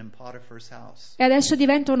person in Potiphar's house. e adesso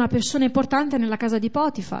diventa una persona importante nella casa di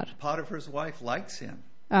Potifar. Potiphar's wife likes him.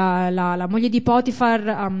 La moglie di Potifar,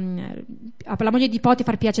 la moglie di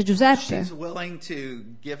Potifar piace a Giuseppe She's willing to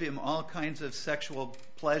give him all kinds of sexual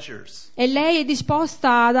pleasures. e lei è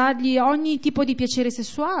disposta a dargli ogni tipo di piacere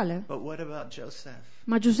sessuale. But what about Joseph?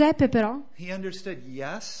 Ma Giuseppe però, He understood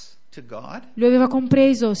yes to God lui aveva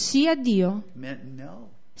compreso sì a Dio, meant no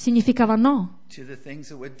significava no to the things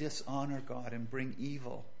that would dishonor God and bring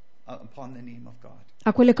evil upon the name of God.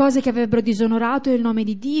 a quelle cose che avrebbero disonorato il nome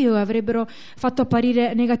di Dio e avrebbero fatto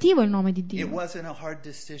apparire negativo il nome di It Dio. wasn't a hard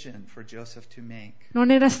decision for Joseph to make. Non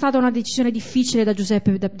era stata una decisione difficile da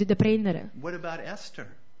Giuseppe da prendere. What about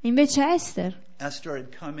Esther? E invece Esther Esther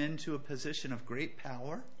had come into a position of great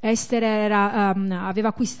power. aveva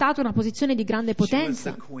acquistato una posizione di grande She was the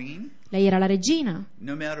potenza. queen. Lei era la regina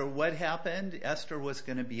No matter what happened, Esther was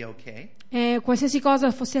going to be okay. e qualsiasi cosa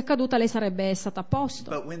fosse accaduta lei sarebbe stata a posto.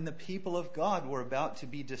 But when the people of God were about to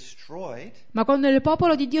be destroyed, Ma quando il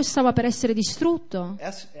popolo di Dio stava per essere distrutto,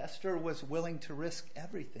 Esther was willing to risk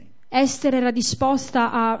everything, Esther era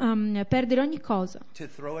disposta a perdere ogni cosa, to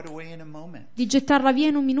throw it away in a moment. di gettarla via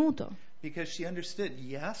in un minuto, Because she understood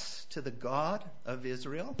yes to the God of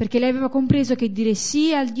Israel perché lei aveva compreso che dire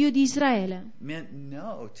sì al Dio di Israele meant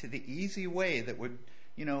no to the easy way that would,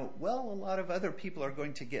 a lot of other people are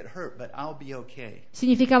going to get hurt, but I'll be okay.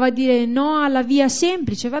 significava dire no alla via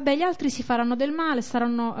semplice. Vabbè, gli altri si faranno del male,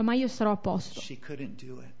 ma io starò a posto. She couldn't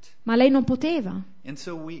do it. Ma lei non poteva. And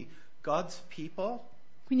so God's people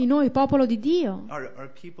Quindi noi, popolo di Dio,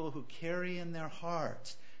 are people who carry in their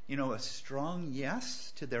hearts, a strong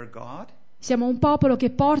yes to their God siamo un popolo che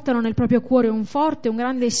portano nel proprio cuore un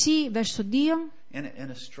grande sì verso Dio and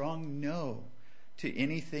a strong no to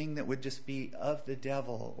anything that would just be of the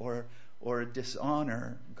devil or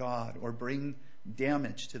dishonor God or bring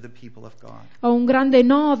damage to the people of God. o un grande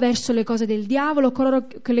no verso le cose del diavolo,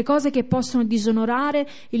 le cose che possono disonorare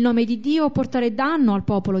il nome di Dio o portare danno al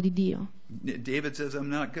popolo di Dio. David says, I'm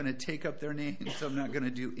not going to take up their names. I'm not going to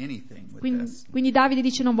do anything with this. Quindi Davide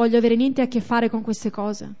dice non voglio avere niente a che fare con queste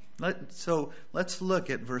cose. So let's look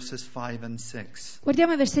at verses 5 and 6.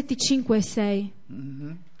 Guardiamo i versetti 5 e 6.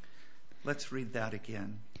 Let's read that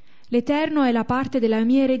again. L'Eterno è la parte della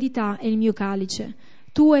mia eredità e il mio calice.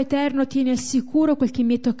 Tu, Eterno, tieni al sicuro quel che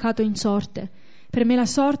mi è toccato in sorte. Per me la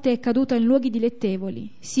sorte è caduta in luoghi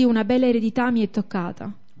dilettevoli. Sì, una bella eredità mi è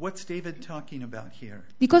toccata. What's David talking about here?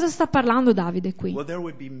 Di cosa sta parlando Davide qui? Well, there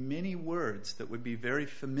would be many words that would be very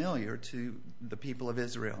familiar to the people of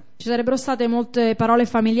Israel. Ci sarebbero state molte parole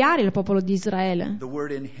familiari al popolo di Israele. The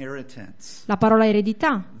word inheritance, La parola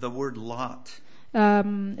eredità, the word lot,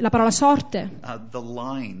 la parola sorte, the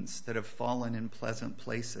lines that have fallen in pleasant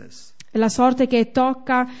places. la sorte che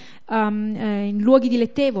tocca in luoghi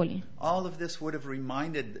dilettevoli. All of this would have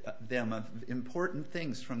reminded them of important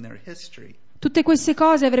things from their history. Tutte queste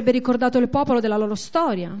cose avrebbe ricordato il popolo della loro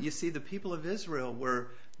storia. You see, the people of Israel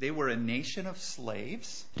They were a nation of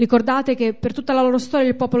slaves Ricordate che per tutta la loro storia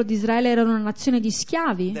il popolo di Israele era una nazione di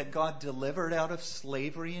schiavi that God delivered out of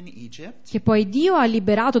slavery in Egypt, che poi Dio ha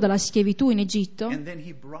liberato dalla schiavitù in Egitto and then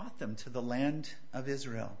he brought them to the land of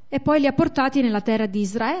Israel. e poi li ha portati nella terra di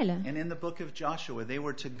Israele. And in the book of Joshua, they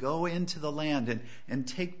were to go into the land and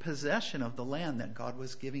take possession of the land that God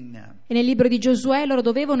was giving them. E nel libro di Giosuè loro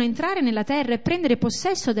dovevano entrare nella terra e prendere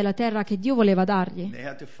possesso della terra che Dio voleva dargli. They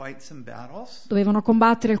had to fight some battles, Dovevano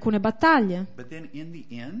combattere alcune battaglie, but then in the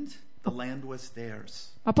end, the land was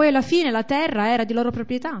theirs. ma poi alla fine la terra era di loro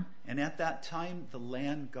proprietà. And at that time, the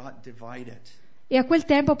land got divided. E a quel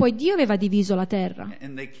tempo poi Dio aveva diviso la terra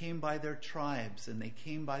And they came by their tribes and they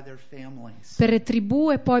came by their families. per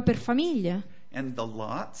tribù e poi per famiglie. And the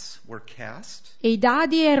lots were cast. E i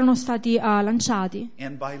dadi erano stati lanciati.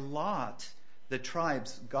 And by lot, the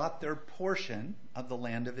tribes got their portion of the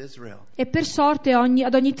land of Israel. E per sorte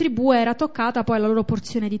ad ogni tribù era toccata poi la loro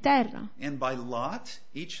porzione di terra. And by lot,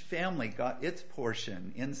 each family got its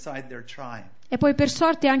portion inside their tribe. E poi per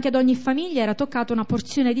sorte anche ad ogni famiglia era toccata una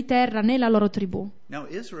porzione di terra nella loro tribù. Now,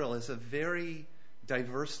 Israel is a very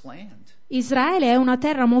diverse land. Israele è una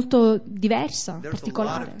terra molto diversa, There's a lot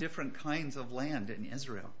particolare. of different kinds of land in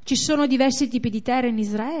Israel. Ci sono diversi tipi di terra in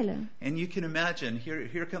Israele. And you can imagine,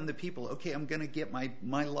 here come the people, okay, I'm going to get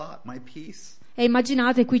my lot, my piece. E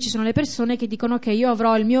immaginate, qui ci sono le persone che dicono che io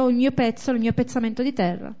avrò il mio pezzo, il mio pezzamento di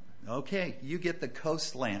terra. Okay, you get the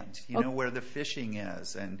coastland, where the fishing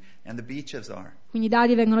is and the beaches are. Quindi i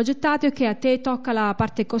dadi vengono gettati, ok, a te tocca la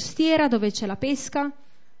parte costiera dove c'è la pesca.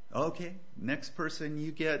 Okay, next person,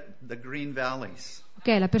 you get the green valleys.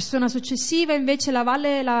 Ok, la persona successiva invece la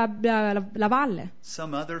valle. La valle.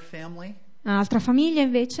 Some other family, Un'altra famiglia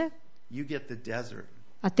invece, you get the desert.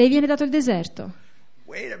 a te viene dato il deserto.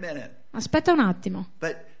 Wait a minute. Aspetta un attimo.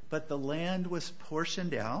 But the land was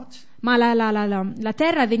portioned out Ma la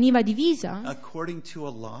terra veniva divisa according to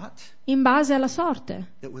a lot in base alla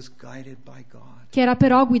sorte, that was guided by God. che era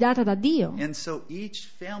però guidata da Dio. And so each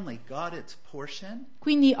family got its portion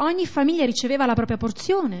Quindi ogni famiglia riceveva la propria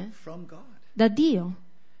porzione from God. da Dio.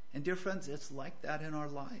 And dear friends, it's like that in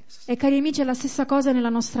our lives. E cari amici, è la stessa cosa nella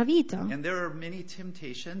nostra vita. And there are many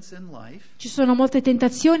temptations in life Ci sono molte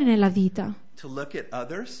tentazioni nella vita to look at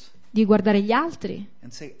others di guardare gli altri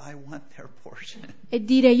and say, I want their portion. e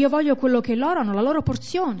dire io voglio quello che loro hanno, la loro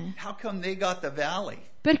porzione. How come they got the valley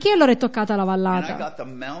Perché loro è toccata la and I vallata got the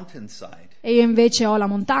mountainside? e io invece ho la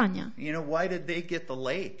montagna? Why did they get the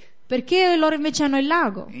lake? Perché loro invece hanno il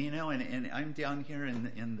lago And I'm down here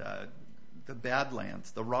in the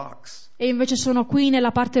Badlands, the rocks. e io invece sono qui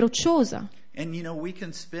nella parte rocciosa? And we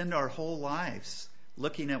can spend our whole lives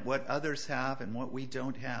looking at what others have and what we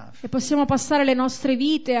don't have. E possiamo passare le nostre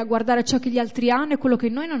vite a guardare ciò che gli altri hanno e quello che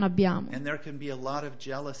noi non abbiamo. And there can be a lot of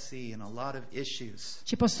jealousy and a lot of issues.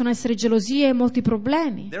 Ci possono essere gelosie e molti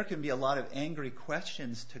problemi. There can be a lot of angry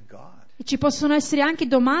questions to God. E ci possono essere anche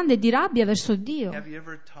domande di rabbia verso Dio. Have you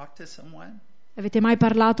ever talked to someone? Avete mai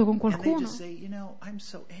parlato con And they qualcuno? just say, I'm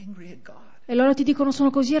so angry at God. E loro ti dicono sono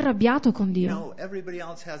così arrabbiato con Dio. Everybody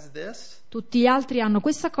else has this, Tutti gli altri hanno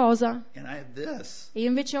questa cosa and I have this. e io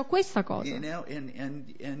invece ho questa cosa.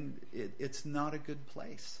 And it's not a good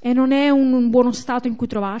place. E non è un buono stato in cui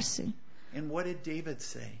trovarsi. And what did David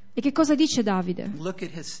say? E che cosa dice Davide? Look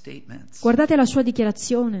at his statements. Guardate la sua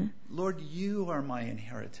dichiarazione. Lord, you are my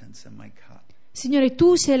inheritance and my cup. Signore,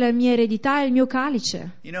 tu sei la mia eredità e il mio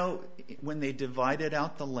calice. When they divided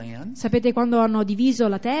out the land, Sapete quando hanno diviso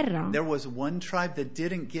la terra? there was one tribe that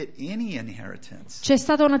didn't get any inheritance. C'è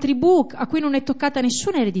stata una tribù a cui non è toccata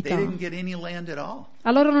nessuna They eredità. didn't get any land at all.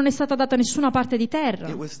 A loro non è stata data nessuna parte di terra.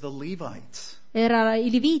 It was the Levites. Era i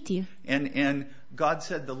Leviti. And God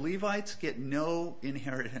said the Levites get no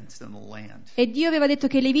inheritance in the land. E Dio aveva detto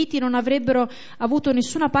che i Leviti non avrebbero avuto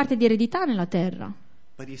nessuna parte di eredità nella terra.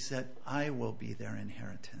 But he said, I will be their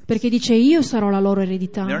inheritance. Perché dice io sarò la loro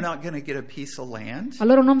eredità. They're not going to get a piece of land. A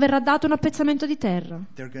loro non verrà dato un appezzamento di terra.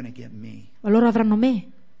 They're going to get me. Ma loro avranno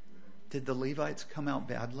me. Did the Levites come out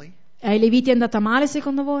badly? E ai Leviti è andata male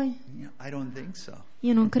secondo voi? I don't think so.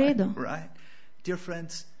 Io non credo. Right? Dear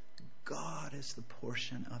friends, God is the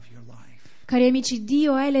portion of your life. Cari amici,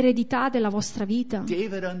 Dio è l'eredità della vostra vita.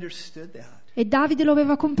 David understood that. E Davide lo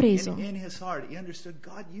aveva compreso. In his heart, he understood,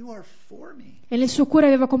 God, you are for me. E nel suo cuore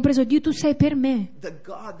aveva compreso, Dio, tu sei per me. The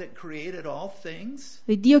God that created all things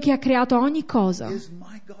Il Dio che ha creato ogni cosa is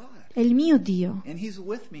my God. è il mio Dio. And he's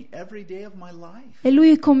with me every day of my life. E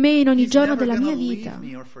Lui è con me in ogni He's giorno never della going mia to vita. leave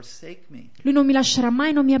me or forsake me. Lui non mi lascerà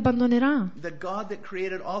mai, non mi abbandonerà. The God that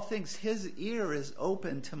created all things, his ear is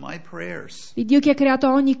open to my prayers. Il Dio che ha creato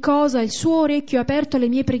ogni cosa, il suo orecchio è aperto alle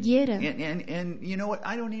mie preghiere. And you know what?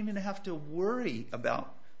 I don't even have to worry about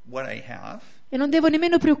what I have, e non devo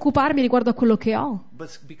nemmeno preoccuparmi riguardo a quello che ho,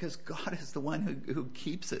 but because God is the one who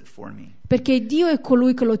keeps it for me. perché Dio è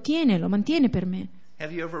colui che lo tiene, lo mantiene per me.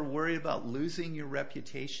 Have you ever worried about losing your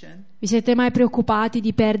reputation? Vi siete mai preoccupati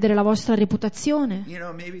di perdere la vostra reputazione? You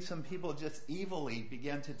know, maybe some people just evilly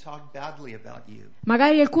begin to talk badly about you.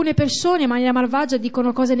 Magari alcune persone in maniera malvagia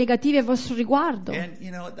dicono cose negative a vostro riguardo, And, you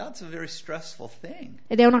know, that's a very stressful thing.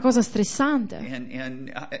 ed è una cosa stressante. And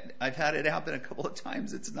I've had it happen a couple of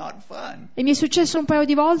times. It's not fun. E mi è successo un paio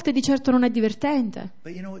di volte e di certo non è divertente.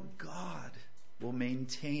 But you know what? God will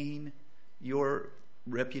maintain your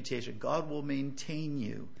reputation. God will maintain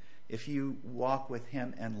you if you walk with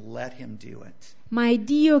Him and let Him do it. Ma è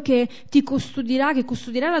Dio che ti custodirà, che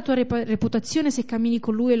custodirà la tua reputazione se cammini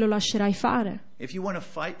con Lui e lo lascerai fare. If you want to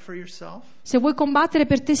fight for yourself, Se vuoi combattere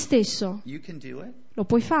per te stesso, you can do it. lo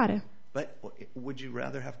puoi fare. But would you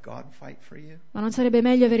rather have God fight for you? Ma non sarebbe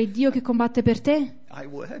meglio avere Dio che combatte per te? I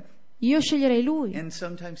would. Io sceglierei Lui. And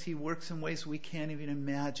sometimes He works in ways we can't even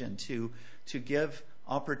imagine to give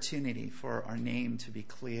opportunity for our name to be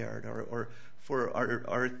cleared or for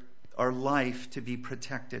our life to be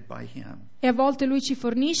protected by Him. E a volte Lui ci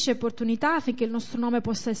fornisce opportunità affinché il nostro nome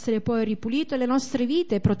possa essere poi ripulito e le nostre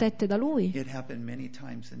vite protette da Lui. It happened many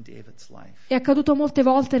times in David's life. È accaduto molte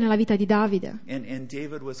volte nella vita di Davide. And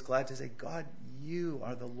David was glad to say, God, you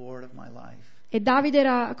are the Lord of my life. E Davide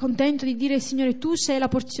era contento di dire: Signore, tu sei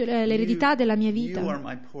l'eredità della mia You are vita.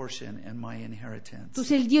 my portion and my inheritance. Tu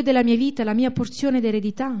sei il Dio della mia vita, la mia porzione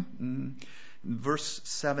d'eredità. Verse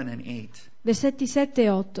 7 and 8. Versetti 7 e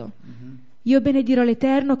 8. Io benedirò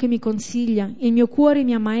l'Eterno che mi consiglia, il mio cuore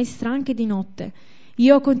mi ammaestra anche di notte.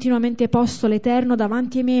 Io ho continuamente posto l'Eterno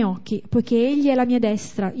davanti ai miei occhi, poiché Egli è la mia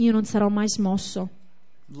destra, io non sarò mai smosso.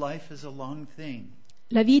 Life is a long thing.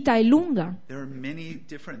 La vita è lunga, There are many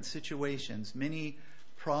different situations, many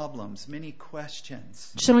problems, many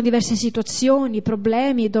questions. ci sono diverse situazioni,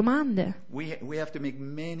 problemi e domande. We have to make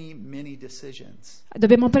many decisions.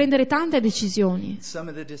 Dobbiamo prendere tante decisioni Some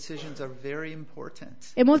of the decisions are very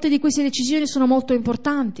important. e molte di queste decisioni sono molto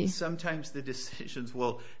importanti. Sometimes the decisions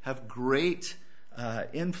will have great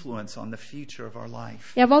influence on the future of our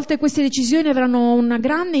life. E a volte queste decisioni avranno una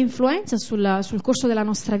grande influenza sul corso della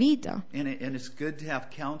nostra vita. And it's good to have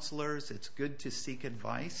counselors. It's good to seek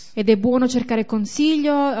advice. Ed è buono cercare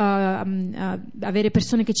consiglio, avere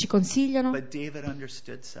persone che ci consigliano. But David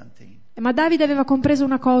understood something. Ma Davide aveva compreso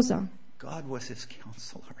una cosa: God was his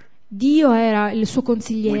counselor. Dio era il suo When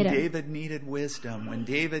consigliere. David needed wisdom, when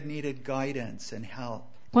David needed guidance and help,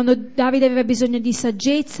 Quando Davide aveva bisogno di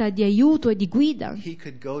saggezza, di aiuto e di guida, he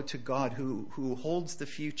could go to God who holds the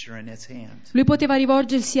future in his hand lui poteva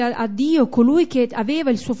rivolgersi a Dio, colui che aveva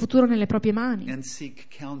il suo futuro nelle proprie mani, and seek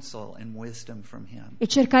counsel and wisdom from him. e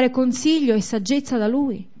cercare consiglio e saggezza da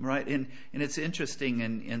lui. Right? And it's interesting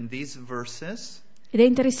in these verses, Ed è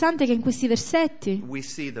interessante che in questi versetti we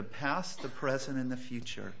see the past, the present, and the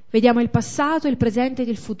future. vediamo il passato, il presente ed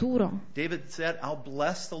il futuro. David said, I'll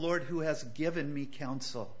bless the Lord who has given me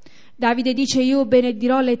counsel. Davide dice: io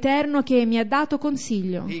benedirò l'Eterno che mi ha dato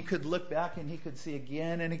consiglio. He could look back and he could see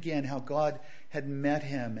again and again how God had met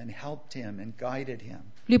him and helped him and guided him.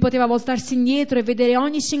 Lui poteva voltarsi indietro e vedere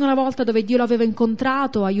ogni singola volta dove Dio lo aveva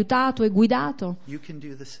incontrato, aiutato e guidato. You can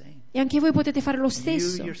do the same. E anche voi potete fare lo You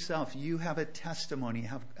stesso. yourself, you have a testimony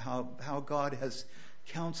how God has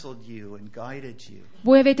counseled you and guided you.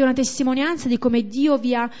 Voi avete una testimonianza di come Dio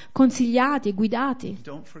vi ha consigliati e guidati.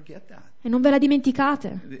 Don't forget that. E non ve la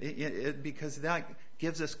dimenticate, Because that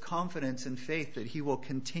gives us confidence and faith that he will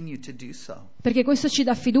continue to do so. perché questo ci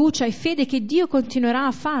dà fiducia e fede che Dio continuerà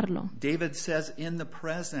a farlo. David says in the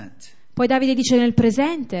present, Poi Davide dice: nel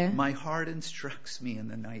presente my heart instructs me in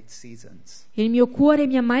the night seasons. il mio cuore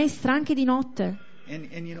mi ammaestra anche di notte.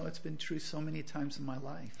 And you know, it's been true so many times in my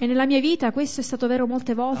life. E nella mia vita questo è stato vero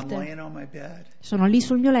molte I'm volte. laying on my bed. Sono lì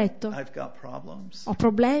sul mio letto, I've got problems. ho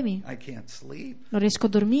problemi, I can't sleep, non riesco a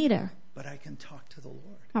dormire, but I can talk to the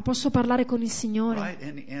Lord. ma posso parlare con il Signore. Right?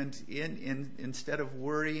 And instead of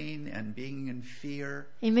worrying and being in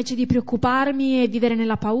fear, E invece di preoccuparmi e vivere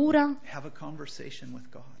nella paura, have a conversation with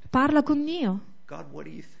God. parla con Dio. God, what do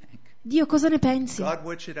you think? Dio, cosa ne pensi? God,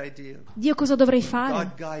 what should I do? Dio, cosa dovrei fare?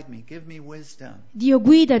 God, guide me. Give me wisdom. Dio,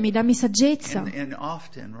 guidami, dammi saggezza. And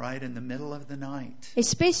often, right, in the middle of the night, E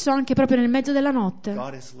spesso anche proprio nel mezzo della notte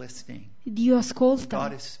God is listening. Dio God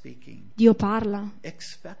ascolta, is speaking. Dio parla.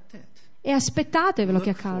 Expect it. E aspettatevelo che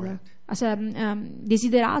Look for accada.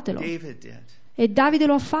 Desideratelo. David did. E Davide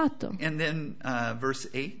lo ha fatto. And then verse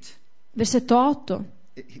 8, Versetto 8.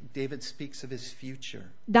 David speaks of his future.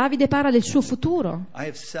 Davide parla del suo futuro. I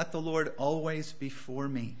have set the Lord always before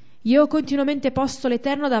me. Io ho continuamente posto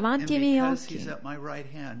l'Eterno And davanti ai miei because occhi. he's at my right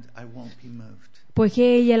hand, I won't be moved. Poiché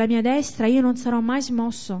Egli è alla mia destra, io non sarò mai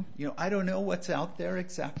smosso. You know, I don't know what's out there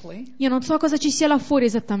exactly, Io non so cosa ci sia là fuori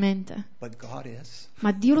esattamente, but God is.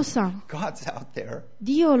 ma Dio lo sa. God's out there.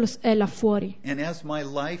 È là fuori. And as my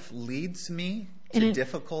life leads me to And it-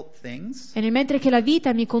 difficult things, E nel mentre che la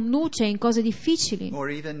vita mi conduce in cose difficili, or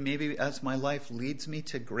even maybe as my life leads me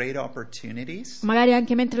to great opportunities, magari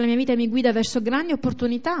anche mentre la mia vita mi guida verso grandi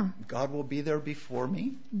opportunità, God will be there before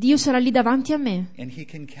me, Dio sarà lì davanti a me. and He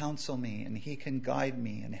can counsel me, and He can guide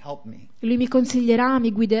me and help me. Lui mi consiglierà,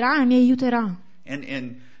 mi guiderà e mi aiuterà. And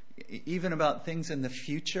even about things in the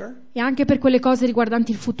future, E anche per quelle cose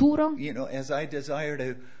riguardanti il futuro, you know, as I desire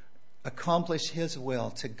to accomplish His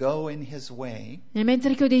will, to go in His way. nel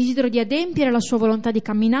mentre che io desidero di adempiere la sua volontà di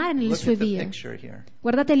camminare nelle Look sue at the vie. picture here.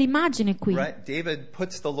 Guardate l'immagine qui. Right? David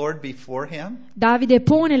puts the Lord before him. Davide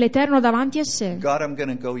pone l'Eterno davanti a sé. God, I'm going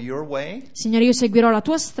to go your way. Signore, io seguirò la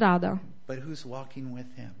tua strada. But who's walking with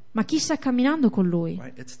him? Ma chi sta camminando con lui?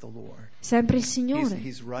 Right? It's the Lord. Sempre il Signore.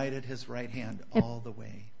 He's right at his right hand all the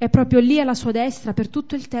way. È proprio lì alla sua destra per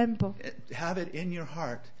tutto il tempo. Have it in your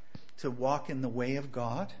heart to walk in the way of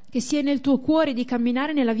God, Che sia nel tuo cuore di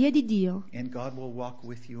camminare nella via di Dio. and God will walk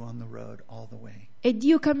with you on the road all the way. E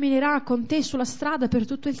Dio camminerà con te sulla strada per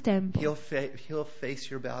tutto il tempo. He'll face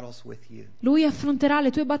your battles with you. Lui affronterà le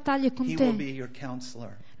tue battaglie con He will be te. your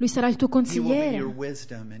counselor. Lui sarà il tuo He will be your consigliere.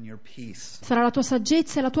 wisdom and your peace. Sarà la tua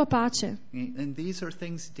saggezza e la tua pace. And these are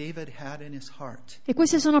things David had in his heart. E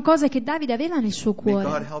queste sono cose che Davide aveva nel suo May God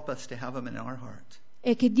cuore. help us to have them in our heart.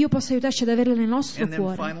 E che Dio possa aiutarci ad averle nel nostro And then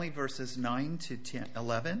cuore. finally, verses 9 to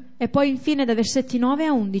 11. E poi infine da versetti 9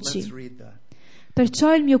 a 11. Let's read that.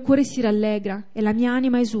 Perciò il mio cuore si rallegra e la mia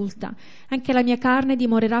anima esulta, anche la mia carne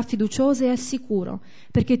dimorerà fiduciosa e al sicuro,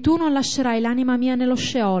 perché tu non lascerai l'anima mia nello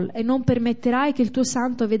Sheol e non permetterai che il tuo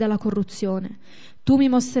santo veda la corruzione. Tu mi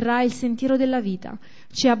mostrerai il sentiero della vita,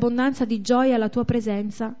 c'è abbondanza di gioia alla tua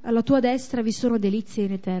presenza, alla tua destra vi sono delizie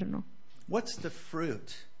in eterno. What's the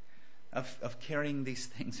fruit of carrying these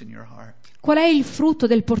things in your heart? Qual è il frutto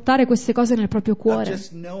del portare queste cose nel proprio Of cuore?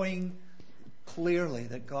 just knowing clearly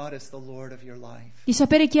that God is the Lord of your life. Di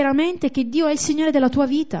sapere chiaramente che Dio è il Signore della tua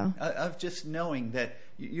vita. Of just knowing that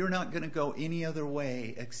you're not going to go any other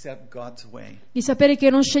way except God's way. Di sapere che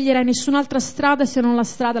non sceglierai nessun'altra strada se non la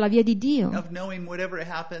strada, la via di Dio. Of knowing whatever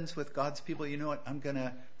happens with God's people, you know what? I'm going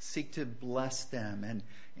to seek to bless them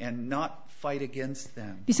and not fight against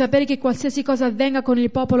them. Di sapere che qualsiasi cosa avvenga con il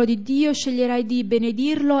popolo di Dio, sceglierai di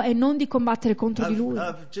benedirlo e non di combattere contro di lui.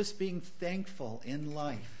 Of just being thankful in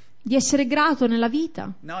life. Di essere grato nella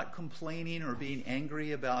vita. Not complaining or being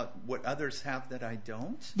angry about what others have that I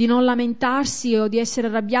don't. Di non lamentarsi o di essere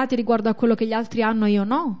arrabbiati riguardo a quello che gli altri hanno e io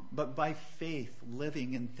no. But by faith,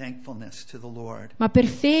 living in thankfulness to the Lord. Ma per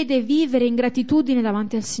fede vivere in gratitudine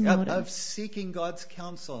davanti al Of Signore. seeking God's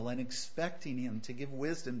counsel and expecting Him to give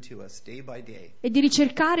wisdom to us day by day. E di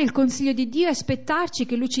ricercare il consiglio di Dio e aspettarci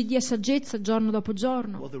che Lui ci dia saggezza giorno dopo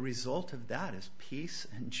giorno. Well, the result of that is peace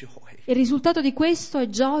and joy. Il risultato di questo è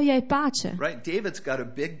gioia e pace. Right? David's got a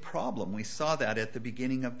big problem. We saw that at the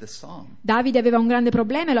beginning of the psalm. Davide aveva un grande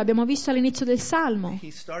problema e lo abbiamo visto all'inizio del Salmo.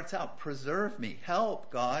 He starts out, preserve me,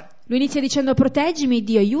 help God. Lui inizia dicendo proteggimi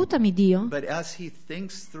Dio, aiutami Dio. But as he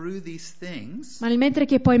thinks through these things, Ma nel mentre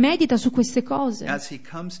che poi medita su queste cose, as he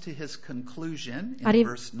comes to his conclusion in Arri-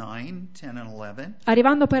 verse 9, 10, and 11,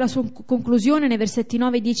 arrivando poi alla sua conclusione nei versetti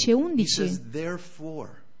 9, 10 e he 11, says, therefore,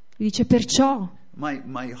 lui dice perciò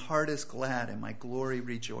my heart is glad and my glory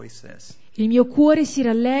rejoices, il mio cuore si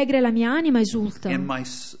rallegra e la mia anima esulta and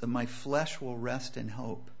my flesh will rest in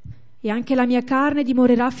hope. e anche la mia carne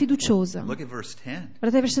dimorerà fiduciosa. Look at verse 10.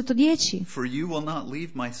 Guardate il versetto 10. For you will not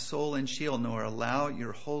leave my soul in Sheol, nor allow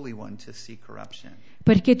your Holy One to see corruption.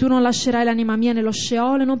 Perché tu non lascerai l'anima mia nello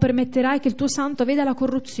Sheol e non permetterai che il tuo santo veda la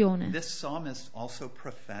corruzione. This psalm is also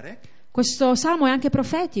prophetic. Questo salmo è anche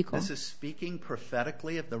profetico. This is speaking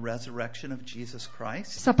prophetically of the resurrection of Jesus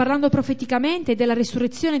Christ. Sta parlando profeticamente della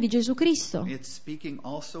risurrezione di Gesù Cristo It's speaking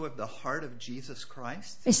also of the heart of Jesus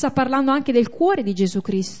Christ. e sta parlando anche del cuore di Gesù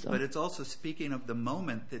Cristo. But it's also speaking of the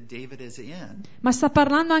moment that David is in. Ma sta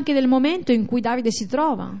parlando anche del momento in cui Davide si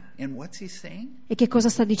trova. And what's he saying? E che cosa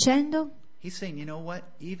sta dicendo? He's saying, you know what?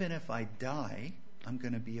 Even if I die, I'm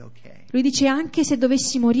going to be okay. Lui dice anche se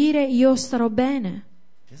dovessi morire io starò bene.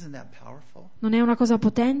 Isn't that powerful? Non è una cosa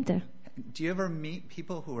potente? Do you ever meet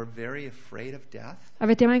people who are very afraid of death?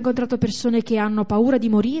 Avete mai incontrato persone che hanno paura di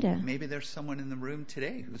morire? Maybe there's someone in the room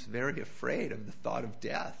today who's very afraid of the thought of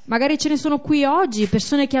death. Magari ce ne sono qui oggi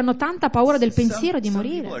persone che hanno tanta paura del pensiero di Some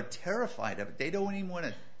people morire. are terrified of it. They don't even want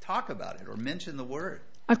to talk about it or mention the word.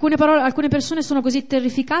 Alcune persone sono così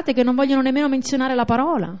terrificate che non vogliono nemmeno menzionare la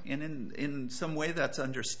parola. And in some way that's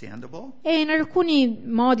understandable. E in alcuni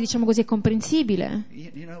modi, diciamo così, è comprensibile.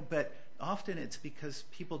 But often it's because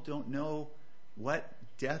people don't know what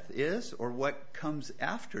death is or what comes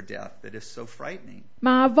after death that is so frightening.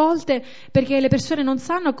 Ma a volte perché le persone non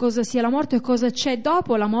sanno cosa sia la morte e cosa c'è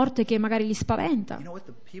dopo la morte che magari li spaventa. You know what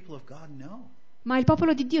the people of God know? Ma il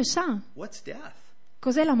popolo di Dio sa What's death?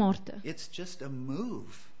 cos'è la morte. It's just a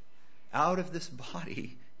move out of this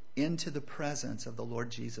body into the presence of the Lord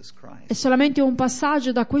Jesus È Christ. solamente un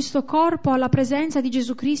passaggio da questo corpo alla presenza di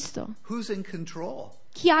Gesù Cristo. Who's in control?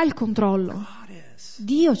 Chi ha il controllo? God is.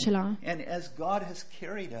 Dio ce l'ha. And as God has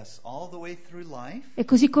carried us all the way through life, E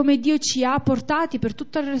così come Dio ci ha portati per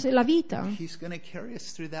tutta la vita, He's going to carry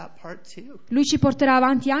us through that part too. Lui ci porterà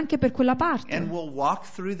avanti anche per quella parte. And we'll walk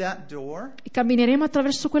through that door, E cammineremo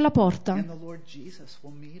attraverso quella porta. and the Lord Jesus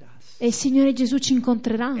will meet us. E il Signore Gesù ci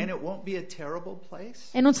incontrerà. And it won't be a terrible place.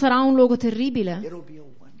 E non sarà un luogo terribile, It'll be a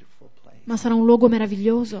wonderful place. ma sarà un luogo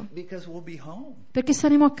meraviglioso. Because we'll be home. Perché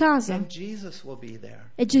saremo a casa. And Jesus will be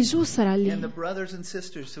there. E Gesù sarà lì. And the brothers and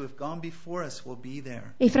sisters who have gone before us will be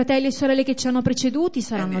there. E i fratelli e sorelle che ci hanno preceduti And,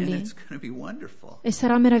 saranno and lì. it's going to be wonderful. E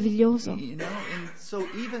sarà meraviglioso. And so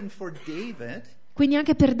even for David, Quindi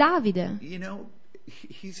anche per Davide,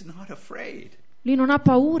 he's not afraid. lui non ha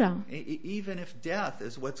paura. Even if death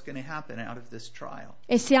is what's going to happen out of this trial.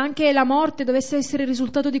 E se anche la morte dovesse essere il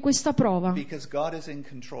risultato di questa prova, Because God is in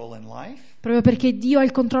control in life, proprio perché Dio ha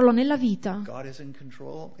il controllo nella vita, God is in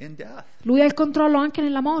control in death. Lui ha il controllo anche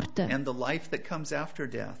nella morte And the life that comes after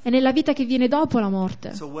death. e nella vita che viene dopo la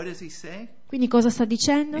morte. So what does he say? Quindi cosa sta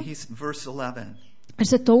dicendo? He's verse 11.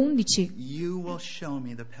 Versetto 11. You will show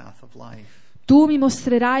me the path of life. Tu mi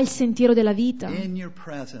mostrerai il sentiero della vita. In your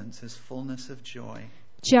presence is fullness of joy.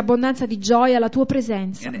 C'è abbondanza di gioia alla tua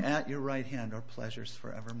presenza And at your right hand are pleasures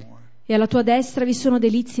forevermore. e alla tua destra vi sono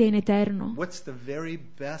delizie in eterno. What's the very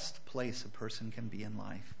best place a person can be in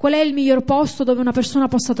life? Qual è il miglior posto dove una persona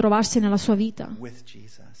possa trovarsi nella sua vita? With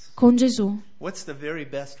Jesus. Con Gesù. What's the very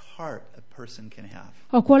best heart a person can have?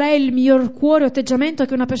 O qual è il miglior cuore o atteggiamento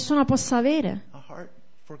che una persona possa avere? A heart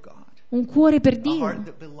for God. Un cuore per A heart Dio.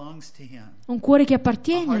 that belongs to Him. Un cuore che A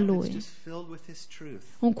appartiene a heart that's Lui. just filled with His truth.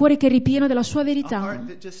 Un cuore che è ripieno della sua A verità. heart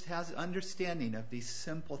that just has understanding of these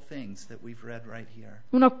simple things that we've read right here.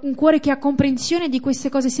 Un cuore che ha comprensione di queste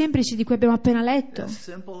cose semplici di cui abbiamo appena letto. A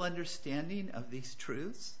simple understanding of these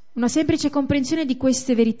truths, Una semplice comprensione di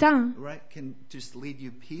queste verità right, can just lead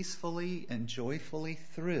you peacefully and joyfully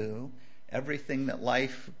through everything that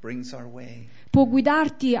life brings our way. può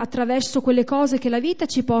guidarti attraverso quelle cose che la vita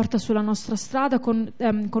ci porta sulla nostra strada con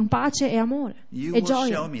pace e amore You e will show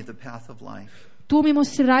gioia. me the path of life. Tu mi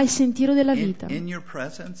mostrerai il sentiero della vita. In your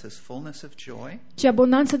presence is fullness of joy, C'è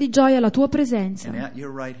abbondanza di gioia alla tua and presenza at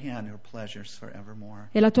your right hand are pleasures forevermore.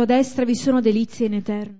 e alla tua destra vi sono delizie in eterno.